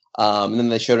him. And then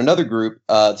they showed another group,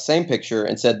 the same picture,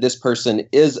 and said, this person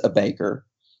is a baker,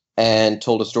 and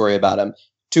told a story about him.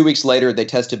 2 weeks later, they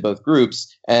tested both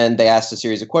groups and they asked a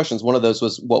series of questions. One of those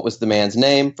was, what was the man's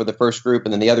name for the first group?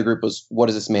 And then the other group was, what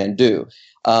does this man do?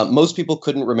 Most people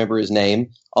couldn't remember his name.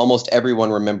 Almost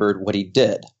everyone remembered what he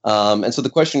did. And so the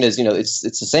question is, it's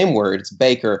the same word, it's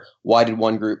baker. Why did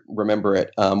one group remember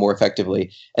it more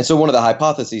effectively? And so one of the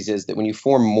hypotheses is that when you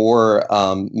form more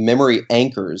memory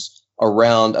anchors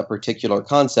around a particular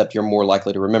concept, you're more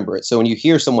likely to remember it. So when you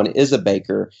hear someone is a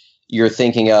baker, you're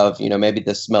thinking of, maybe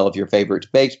the smell of your favorite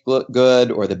baked good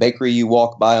or the bakery you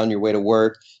walk by on your way to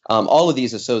work. All of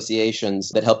these associations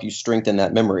that help you strengthen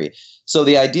that memory. So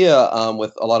the idea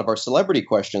with a lot of our celebrity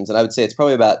questions, and I would say it's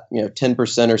probably about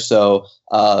 10% or so,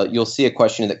 you'll see a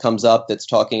question that comes up that's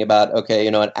talking about, okay,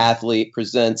 an athlete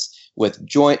presents with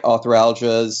joint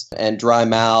arthralgias and dry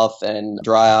mouth and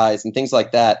dry eyes and things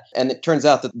like that. And it turns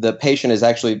out that the patient is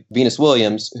actually Venus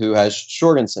Williams, who has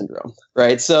Sjogren's syndrome,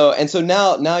 right? So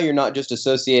now you're not just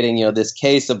associating, this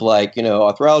case of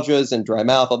arthralgias and dry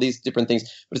mouth, all these different things,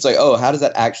 but it's like, oh, how does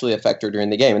that actually affect her during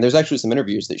the game? And there's actually some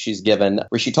interviews that she's given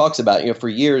where she talks about, for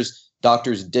years,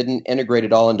 doctors didn't integrate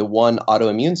it all into one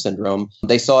autoimmune syndrome.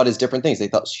 They saw it as different things. They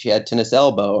thought she had tennis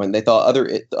elbow, and they thought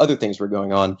other things were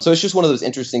going on. So it's just one of those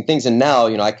interesting things. And now,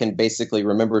 I can basically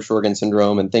remember Sjogren's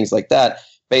syndrome and things like that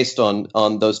based on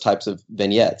those types of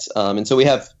vignettes. And so we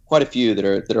have quite a few that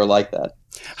are like that.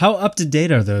 How up to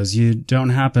date are those? You don't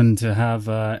happen to have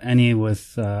any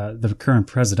with the current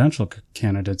presidential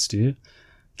candidates, do you?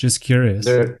 Just curious.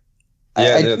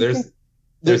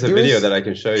 There's a video that I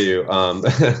can show you.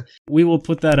 We will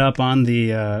put that up on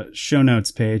the show notes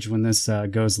page when this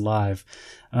goes live.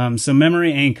 So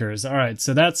memory anchors. All right.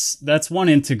 So that's one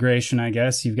integration, I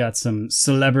guess. You've got some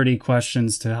celebrity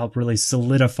questions to help really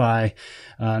solidify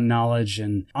knowledge.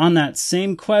 And on that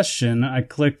same question, I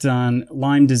clicked on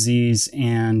Lyme disease,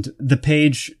 and the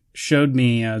page showed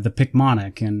me the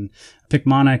Picmonic. And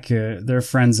Picmonic, they're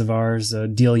friends of ours.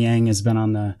 Deal Yang has been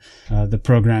on the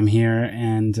program here,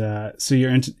 and so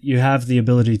you have the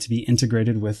ability to be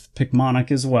integrated with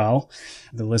Picmonic as well.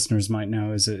 The listeners might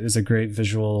know is a great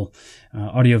visual,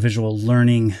 audiovisual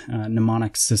learning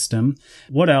mnemonic system.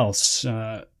 What else?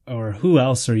 Or who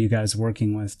else are you guys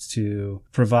working with to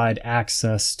provide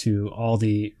access to all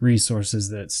the resources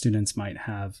that students might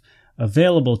have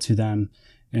available to them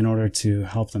in order to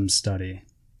help them study?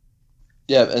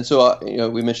 Yeah, and so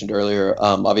we mentioned earlier,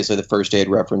 obviously the first aid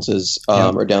references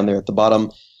are down there at the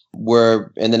bottom.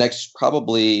 We're in the next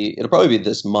it'll probably be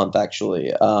this month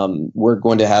actually. We're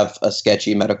going to have a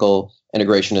Sketchy medical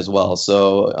integration as well.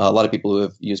 So a lot of people who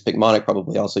have used Picmonic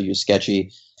probably also use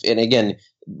Sketchy. And again,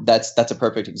 that's a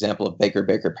perfect example of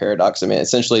Baker-Baker paradox. I mean,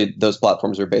 essentially those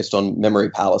platforms are based on memory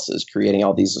palaces, creating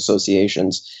all these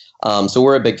associations. So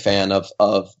we're a big fan of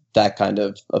that kind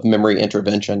of memory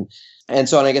intervention. And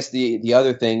so, and I guess the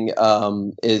other thing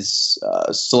is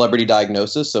celebrity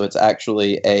diagnosis. So it's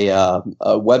actually a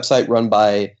website run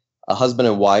by a husband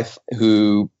and wife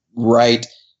who write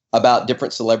about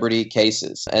different celebrity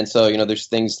cases. And so, there's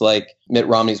things like Mitt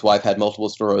Romney's wife had multiple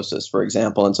sclerosis, for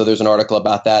example. And so there's an article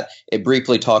about that. It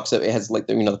briefly talks, it has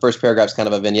the first paragraph's kind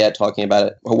of a vignette talking about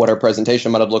it, what her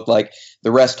presentation might have looked like.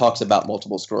 The rest talks about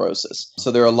multiple sclerosis. So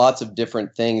there are lots of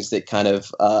different things that kind of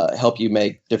help you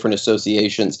make different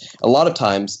associations. A lot of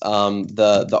times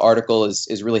the article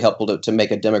is really helpful to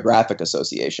make a demographic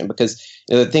association, because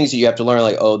the things that you have to learn,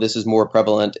 like, oh, this is more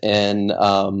prevalent in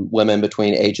women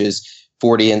between ages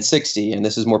 40 and 60, and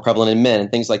this is more prevalent in men, and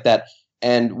things like that.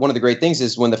 And one of the great things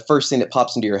is when the first thing that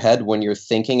pops into your head when you're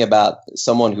thinking about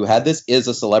someone who had this is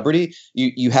a celebrity,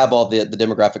 you have all the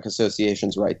demographic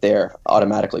associations right there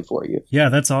automatically for you. Yeah,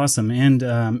 that's awesome. And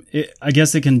I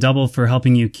guess it can double for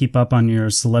helping you keep up on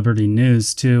your celebrity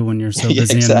news too when you're so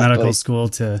busy in medical school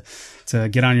to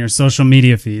get on your social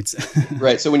media feeds.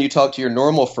 Right. So when you talk to your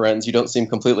normal friends, you don't seem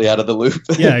completely out of the loop.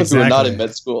 Yeah, exactly. Who are not in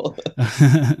med school.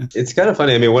 It's kind of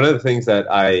funny. I mean, one of the things that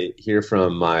I hear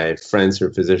from my friends who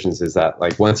are physicians is that,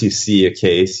 like, once you see a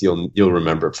case, you'll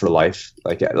remember it for life.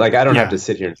 Like I don't have to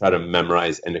sit here and try to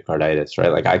memorize endocarditis,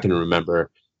 right? Like I can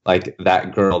remember like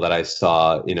that girl that I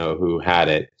saw, who had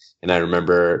it, and I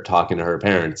remember talking to her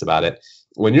parents about it.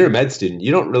 When you're a med student,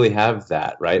 you don't really have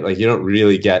that, right? Like you don't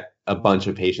really get a bunch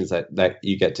of patients that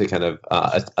you get to kind of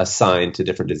assign to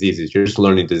different diseases. You're just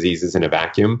learning diseases in a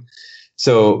vacuum.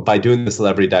 So by doing the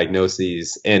celebrity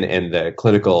diagnoses and the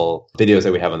clinical videos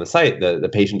that we have on the site, the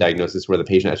patient diagnosis where the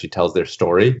patient actually tells their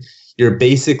story, you're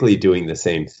basically doing the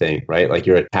same thing, right? Like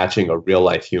you're attaching a real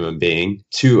life human being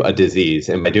to a disease.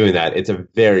 And by doing that, it's a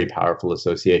very powerful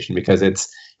association because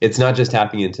it's not just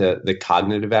tapping into the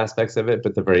cognitive aspects of it,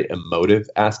 but the very emotive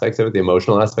aspects of it, the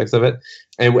emotional aspects of it.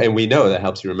 And we know that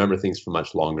helps you remember things for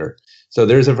much longer. So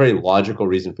there's a very logical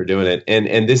reason for doing it.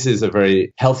 And this is a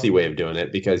very healthy way of doing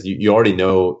it because you already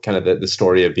know kind of the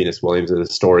story of Venus Williams or the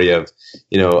story of,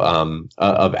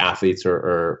 of athletes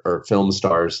or film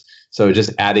stars. So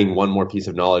just adding one more piece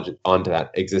of knowledge onto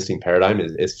that existing paradigm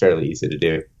is fairly easy to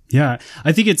do. Yeah,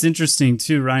 I think it's interesting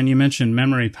too, Ryan, you mentioned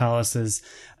memory palaces.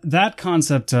 That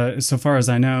concept, so far as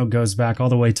I know, goes back all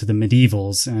the way to the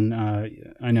medievals. And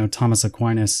I know Thomas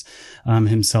Aquinas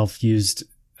himself used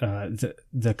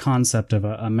the concept of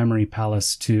a memory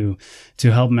palace to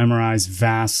help memorize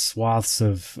vast swaths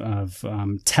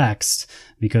of text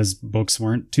because books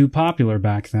weren't too popular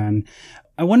back then.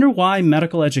 I wonder why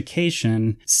medical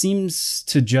education seems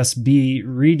to just be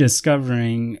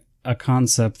rediscovering a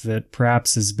concept that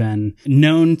perhaps has been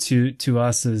known to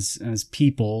us as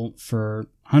people for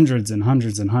hundreds and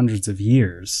hundreds and hundreds of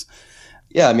years.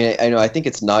 Yeah, I mean, I think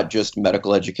it's not just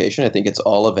medical education. I think it's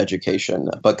all of education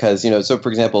because, so for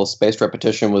example, spaced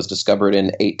repetition was discovered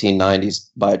in 1890s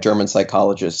by a German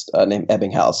psychologist named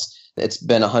Ebbinghaus. It's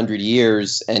been 100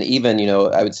 years. And even,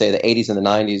 I would say the 80s and the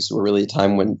 90s were really a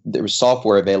time when there was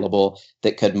software available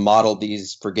that could model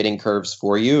these forgetting curves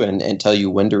for you and tell you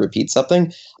when to repeat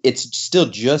something. It's still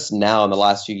just now in the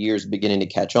last few years beginning to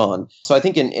catch on. So I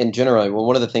think in general,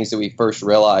 one of the things that we first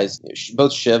realized,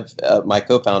 both Shiv, my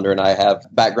co-founder, and I have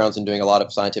backgrounds in doing a lot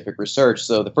of scientific research.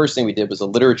 So the first thing we did was a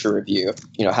literature review,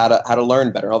 how to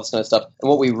learn better, all this kind of stuff. And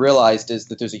what we realized is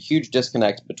that there's a huge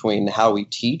disconnect between how we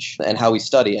teach and how we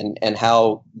study and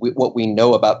how what we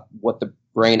know about what the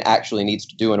brain actually needs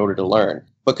to do in order to learn.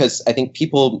 Because I think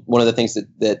one of the things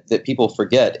that people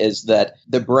forget is that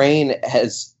the brain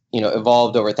has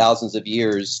evolved over thousands of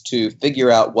years to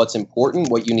figure out what's important,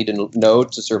 what you need to know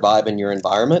to survive in your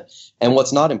environment, and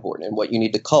what's not important and what you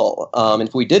need to cull. And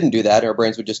if we didn't do that, our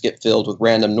brains would just get filled with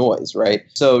random noise, right?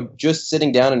 So just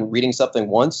sitting down and reading something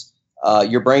once,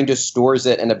 your brain just stores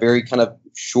it in a very kind of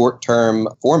short-term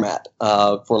format,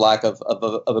 for lack of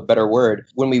a better word.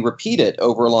 When we repeat it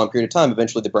over a long period of time,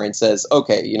 eventually the brain says,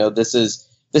 okay,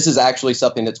 this is actually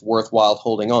something that's worthwhile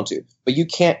holding on to. But you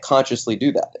can't consciously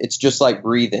do that. It's just like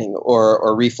breathing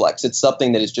or reflex. It's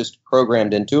something that is just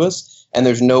programmed into us, and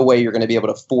there's no way you're going to be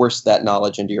able to force that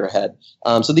knowledge into your head.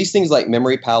 So these things like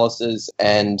memory palaces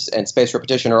and spaced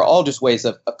repetition are all just ways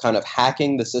of kind of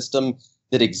hacking the system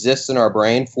that exists in our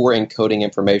brain for encoding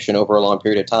information over a long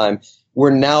period of time. We're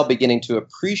now beginning to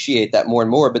appreciate that more and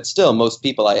more, but still most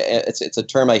people, it's a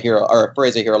term I hear, or a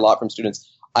phrase I hear a lot from students.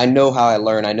 I know how I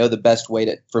learn. I know the best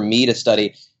way for me to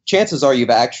study. Chances are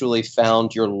you've actually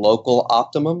found your local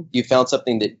optimum. You found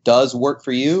something that does work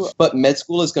for you, but med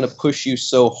school is going to push you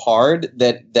so hard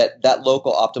that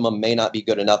local optimum may not be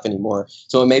good enough anymore.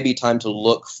 So it may be time to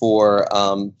look for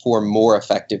more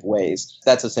effective ways.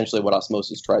 That's essentially what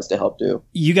Osmosis tries to help do.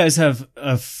 You guys have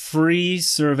a free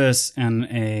service and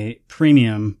a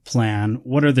premium plan.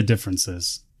 What are the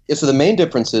differences? Yeah, so the main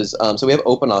difference is, so we have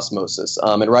open osmosis.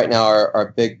 And right now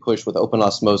our big push with open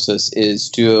osmosis is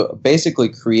to basically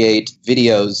create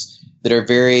videos that are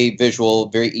very visual,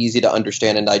 very easy to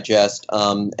understand and digest,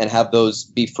 and have those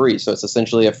be free. So it's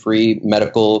essentially a free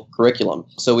medical curriculum.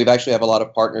 So we've actually have a lot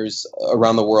of partners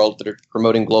around the world that are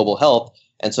promoting global health.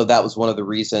 And so that was one of the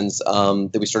reasons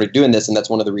that we started doing this. And that's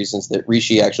one of the reasons that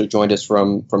Rishi actually joined us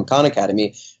from Khan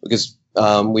Academy, because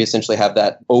we essentially have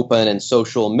that open and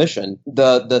social mission.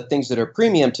 The things that are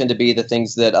premium tend to be the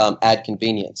things that add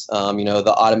convenience,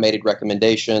 the automated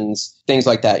recommendations, things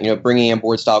like that, bringing in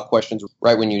board style questions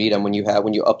right when you need them, when you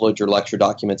upload your lecture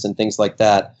documents and things like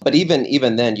that. But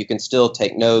even then, you can still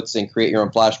take notes and create your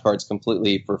own flashcards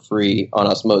completely for free on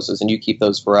Osmosis, and you keep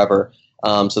those forever.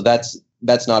 So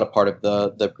that's not a part of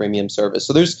the premium service.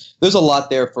 So there's a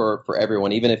lot there for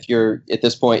everyone. Even if you're at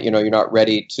this point, you're not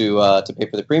ready to pay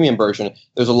for the premium version,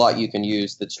 there's a lot you can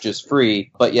use that's just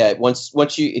free. But yeah, once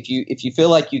you if you feel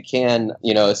like you can,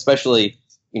 especially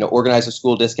organize a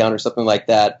school discount or something like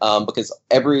that, because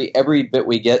every bit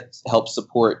we get helps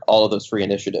support all of those free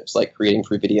initiatives, like creating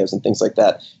free videos and things like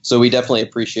that. So we definitely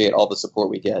appreciate all the support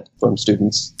we get from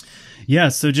students. Yeah,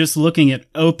 so just looking at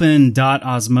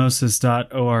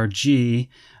open.osmosis.org,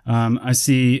 I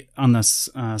see on the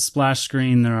splash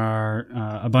screen there are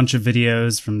a bunch of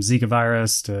videos from Zika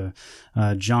virus to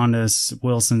jaundice,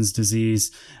 Wilson's disease.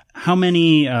 How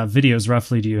many videos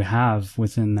roughly do you have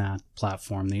within that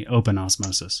platform, the Open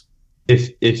Osmosis?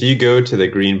 If you go to the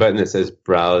green button that says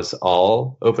Browse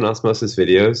All Open Osmosis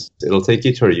Videos, it'll take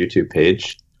you to our YouTube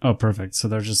page. Oh, perfect. So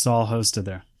they're just all hosted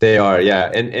there. They are,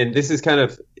 yeah. And this is kind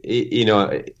of,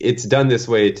 it's done this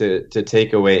way to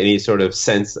take away any sort of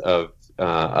sense of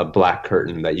a black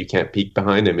curtain that you can't peek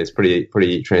behind. I mean, it's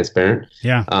pretty transparent.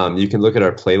 Yeah. You can look at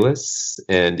our playlists,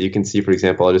 and you can see, for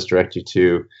example, I'll just direct you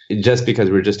to, just because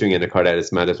we're just doing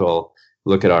endocarditis, might as well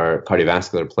look at our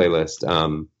cardiovascular playlist.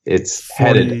 It's 40,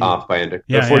 headed off by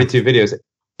 42 videos.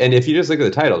 And if you just look at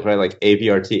the titles, right, like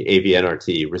AVRT,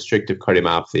 AVNRT, restrictive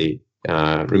cardiomyopathy,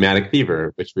 rheumatic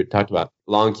fever, which we talked about,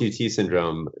 long QT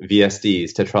syndrome,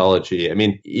 VSDs, tetralogy. I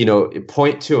mean,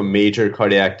 point to a major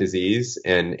cardiac disease,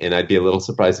 and I'd be a little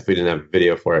surprised if we didn't have a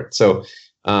video for it. So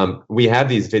we have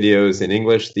these videos in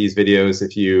English. These videos,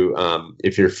 if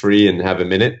you're free and have a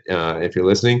minute, if you're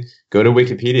listening, go to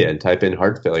Wikipedia and type in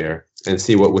heart failure and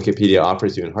see what Wikipedia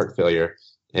offers you in heart failure.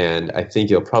 And I think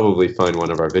you'll probably find one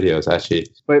of our videos, actually.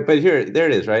 But there it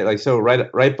is, right? Like, so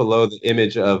right below the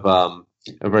image of a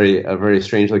very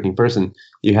strange looking person,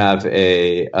 you have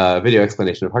a video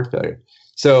explanation of heart failure.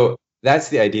 So that's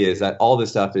the idea, is that all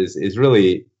this stuff is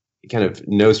really kind of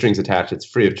no strings attached. It's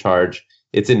free of charge.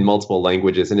 It's in multiple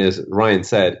languages. And as Ryan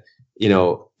said,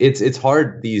 it's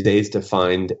hard these days to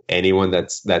find anyone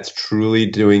that's truly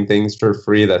doing things for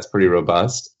free that's pretty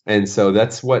robust. And so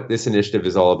that's what this initiative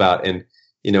is all about. And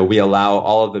we allow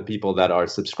all of the people that are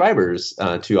subscribers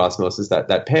to Osmosis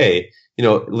that pay,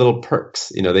 little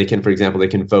perks. They can, for example, they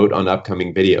can vote on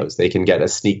upcoming videos. They can get a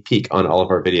sneak peek on all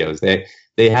of our videos.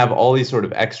 They have all these sort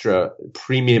of extra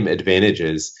premium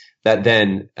advantages that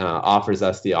then offers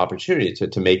us the opportunity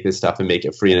to make this stuff and make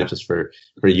it free, not just for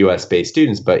US-based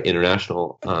students, but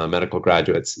international medical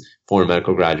graduates, foreign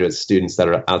medical graduates, students that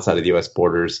are outside of the US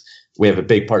borders. We have a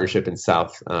big partnership in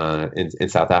South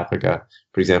Africa,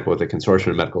 for example, with a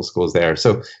consortium of medical schools there.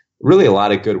 So really a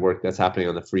lot of good work that's happening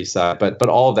on the free side, but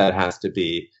all of that has to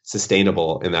be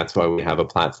sustainable. And that's why we have a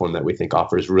platform that we think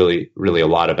offers really, really a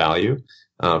lot of value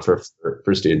for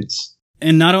students.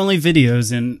 And not only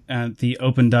videos at the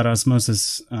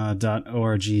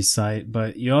open.osmosis.org site,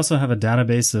 but you also have a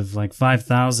database of like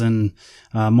 5,000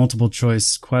 multiple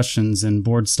choice questions in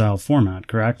board style format,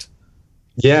 correct?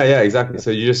 Yeah, exactly.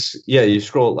 So you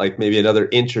scroll like maybe another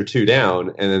inch or two down,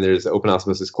 and then there's Open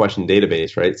Osmosis question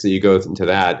database, right? So you go into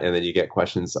that, and then you get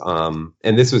questions. And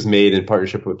this was made in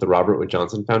partnership with the Robert Wood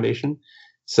Johnson Foundation.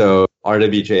 So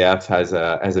RWJF has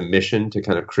a mission to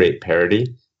kind of create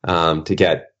parity, to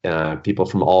get people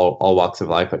from all walks of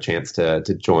life a chance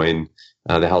to join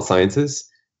the health sciences.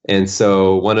 And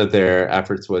so one of their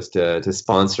efforts was to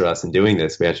sponsor us in doing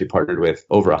this. We actually partnered with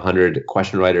over 100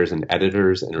 question writers and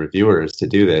editors and reviewers to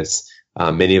do this,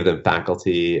 many of them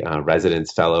faculty,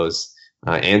 residents, fellows,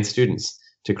 and students,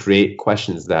 to create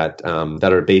questions that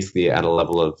are basically at a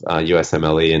level of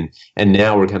USMLE. And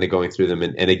now we're kind of going through them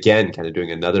and again, kind of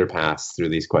doing another pass through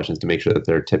these questions to make sure that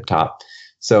they're tip top.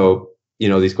 So,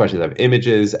 these questions have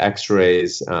images,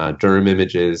 x-rays, derm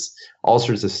images, all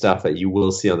sorts of stuff that you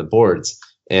will see on the boards.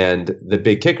 And the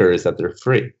big kicker is that they're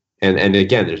free. And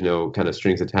again, there's no kind of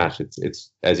strings attached.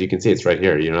 It's as you can see, it's right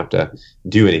here. You don't have to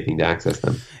do anything to access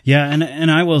them. Yeah,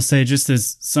 and I will say, just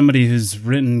as somebody who's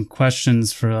written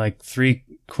questions for like 3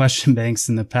 question banks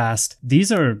in the past,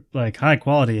 these are like high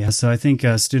quality. So I think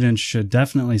students should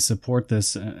definitely support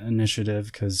this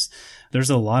initiative, because there's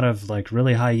a lot of like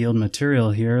really high yield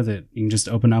material here that you can just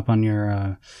open up on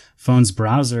your phone's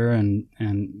browser, and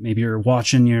maybe you're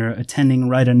watching your attending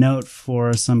write a note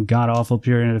for some god awful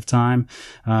period of time.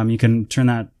 You can turn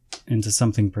that into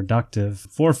something productive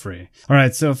for free. All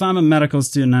right. So if I'm a medical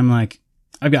student, I'm like,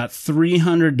 I've got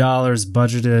 $300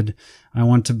 budgeted. I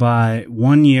want to buy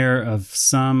 1 year of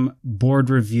some board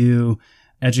review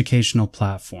educational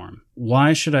platform.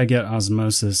 Why should I get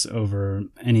Osmosis over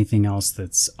anything else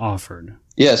that's offered?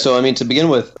 Yeah, so I mean, to begin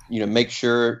with, make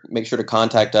sure to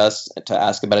contact us to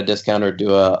ask about a discount or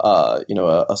do a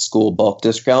school bulk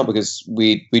discount, because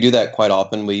we do that quite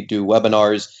often. We do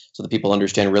webinars so that people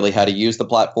understand really how to use the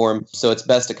platform. So it's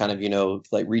best to kind of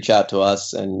reach out to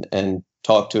us and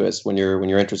talk to us when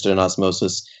you're interested in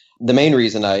Osmosis. The main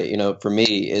reason for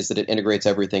me is that it integrates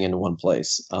everything into one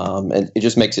place, and it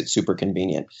just makes it super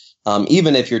convenient.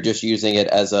 Even if you're just using it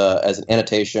as an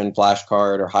annotation,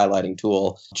 flashcard, or highlighting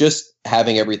tool, just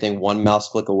having everything one mouse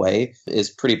click away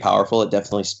is pretty powerful. It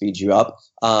definitely speeds you up.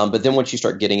 But then once you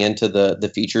start getting into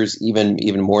the features even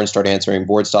more and start answering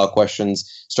board style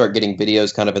questions, start getting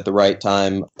videos kind of at the right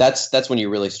time, that's when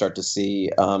you really start to see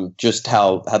just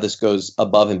how this goes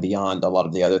above and beyond a lot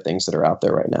of the other things that are out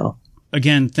there right now.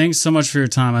 Again, thanks so much for your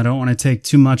time. I don't want to take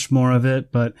too much more of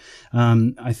it, but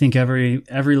I think every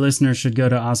listener should go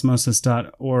to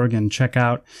osmosis.org and check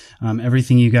out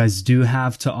everything you guys do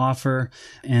have to offer.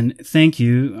 And thank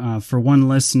you for one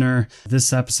listener.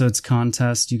 This episode's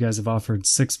contest, you guys have offered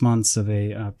 6 months of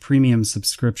a premium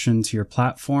subscription to your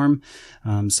platform.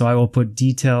 So I will put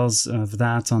details of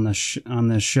that on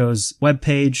the show's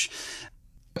webpage.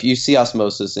 If you see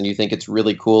Osmosis and you think it's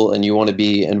really cool and you want to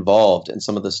be involved in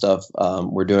some of the stuff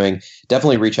we're doing,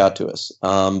 definitely reach out to us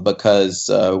because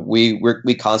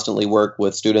we constantly work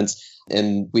with students,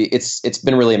 and it's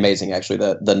been really amazing actually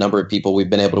the number of people we've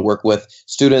been able to work with,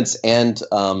 students and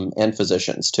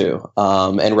physicians too,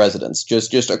 and residents,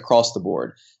 just across the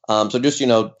board. So just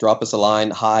drop us a line,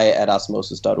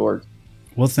 hi@osmosis.org.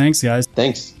 Well, thanks guys.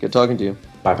 Thanks. Good talking to you.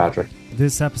 Bye, Patrick.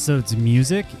 This episode's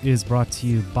music is brought to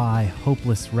you by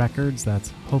Hopeless Records.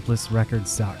 That's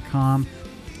hopelessrecords.com.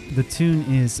 The tune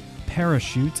is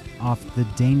Parachute off the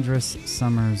Dangerous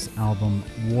Summers album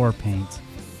Warpaint.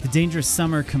 The Dangerous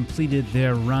Summer completed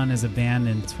their run as a band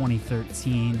in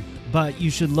 2013, but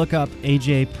you should look up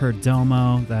AJ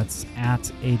Perdomo. That's at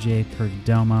AJ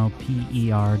Perdomo,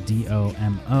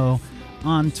 Perdomo,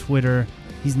 on Twitter.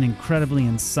 He's an incredibly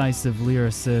incisive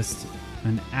lyricist,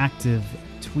 an active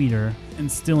tweeter,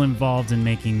 and still involved in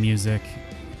making music.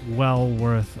 Well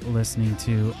worth listening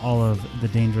to all of the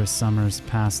Dangerous Summer's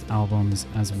past albums,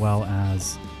 as well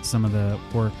as some of the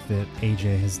work that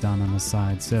AJ has done on the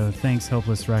side. So thanks,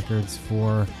 Hopeless Records,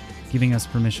 for giving us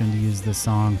permission to use this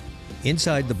song.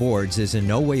 Inside the Boards is in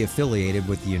no way affiliated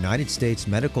with the United States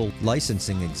Medical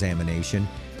Licensing Examination,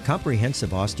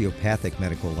 Comprehensive Osteopathic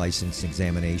Medical License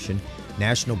Examination,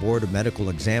 National Board of Medical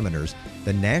Examiners,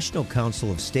 the National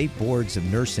Council of State Boards of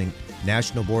Nursing,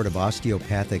 National Board of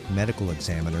Osteopathic Medical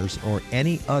Examiners, or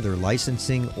any other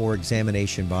licensing or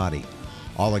examination body.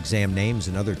 All exam names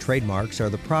and other trademarks are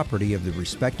the property of the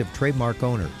respective trademark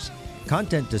owners.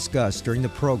 Content discussed during the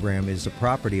program is the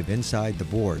property of Inside the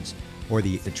Boards or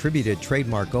the attributed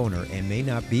trademark owner and may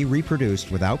not be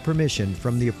reproduced without permission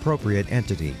from the appropriate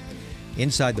entity.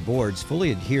 Inside the Boards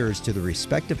fully adheres to the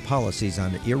respective policies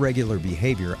on irregular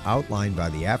behavior outlined by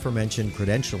the aforementioned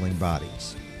credentialing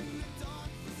bodies.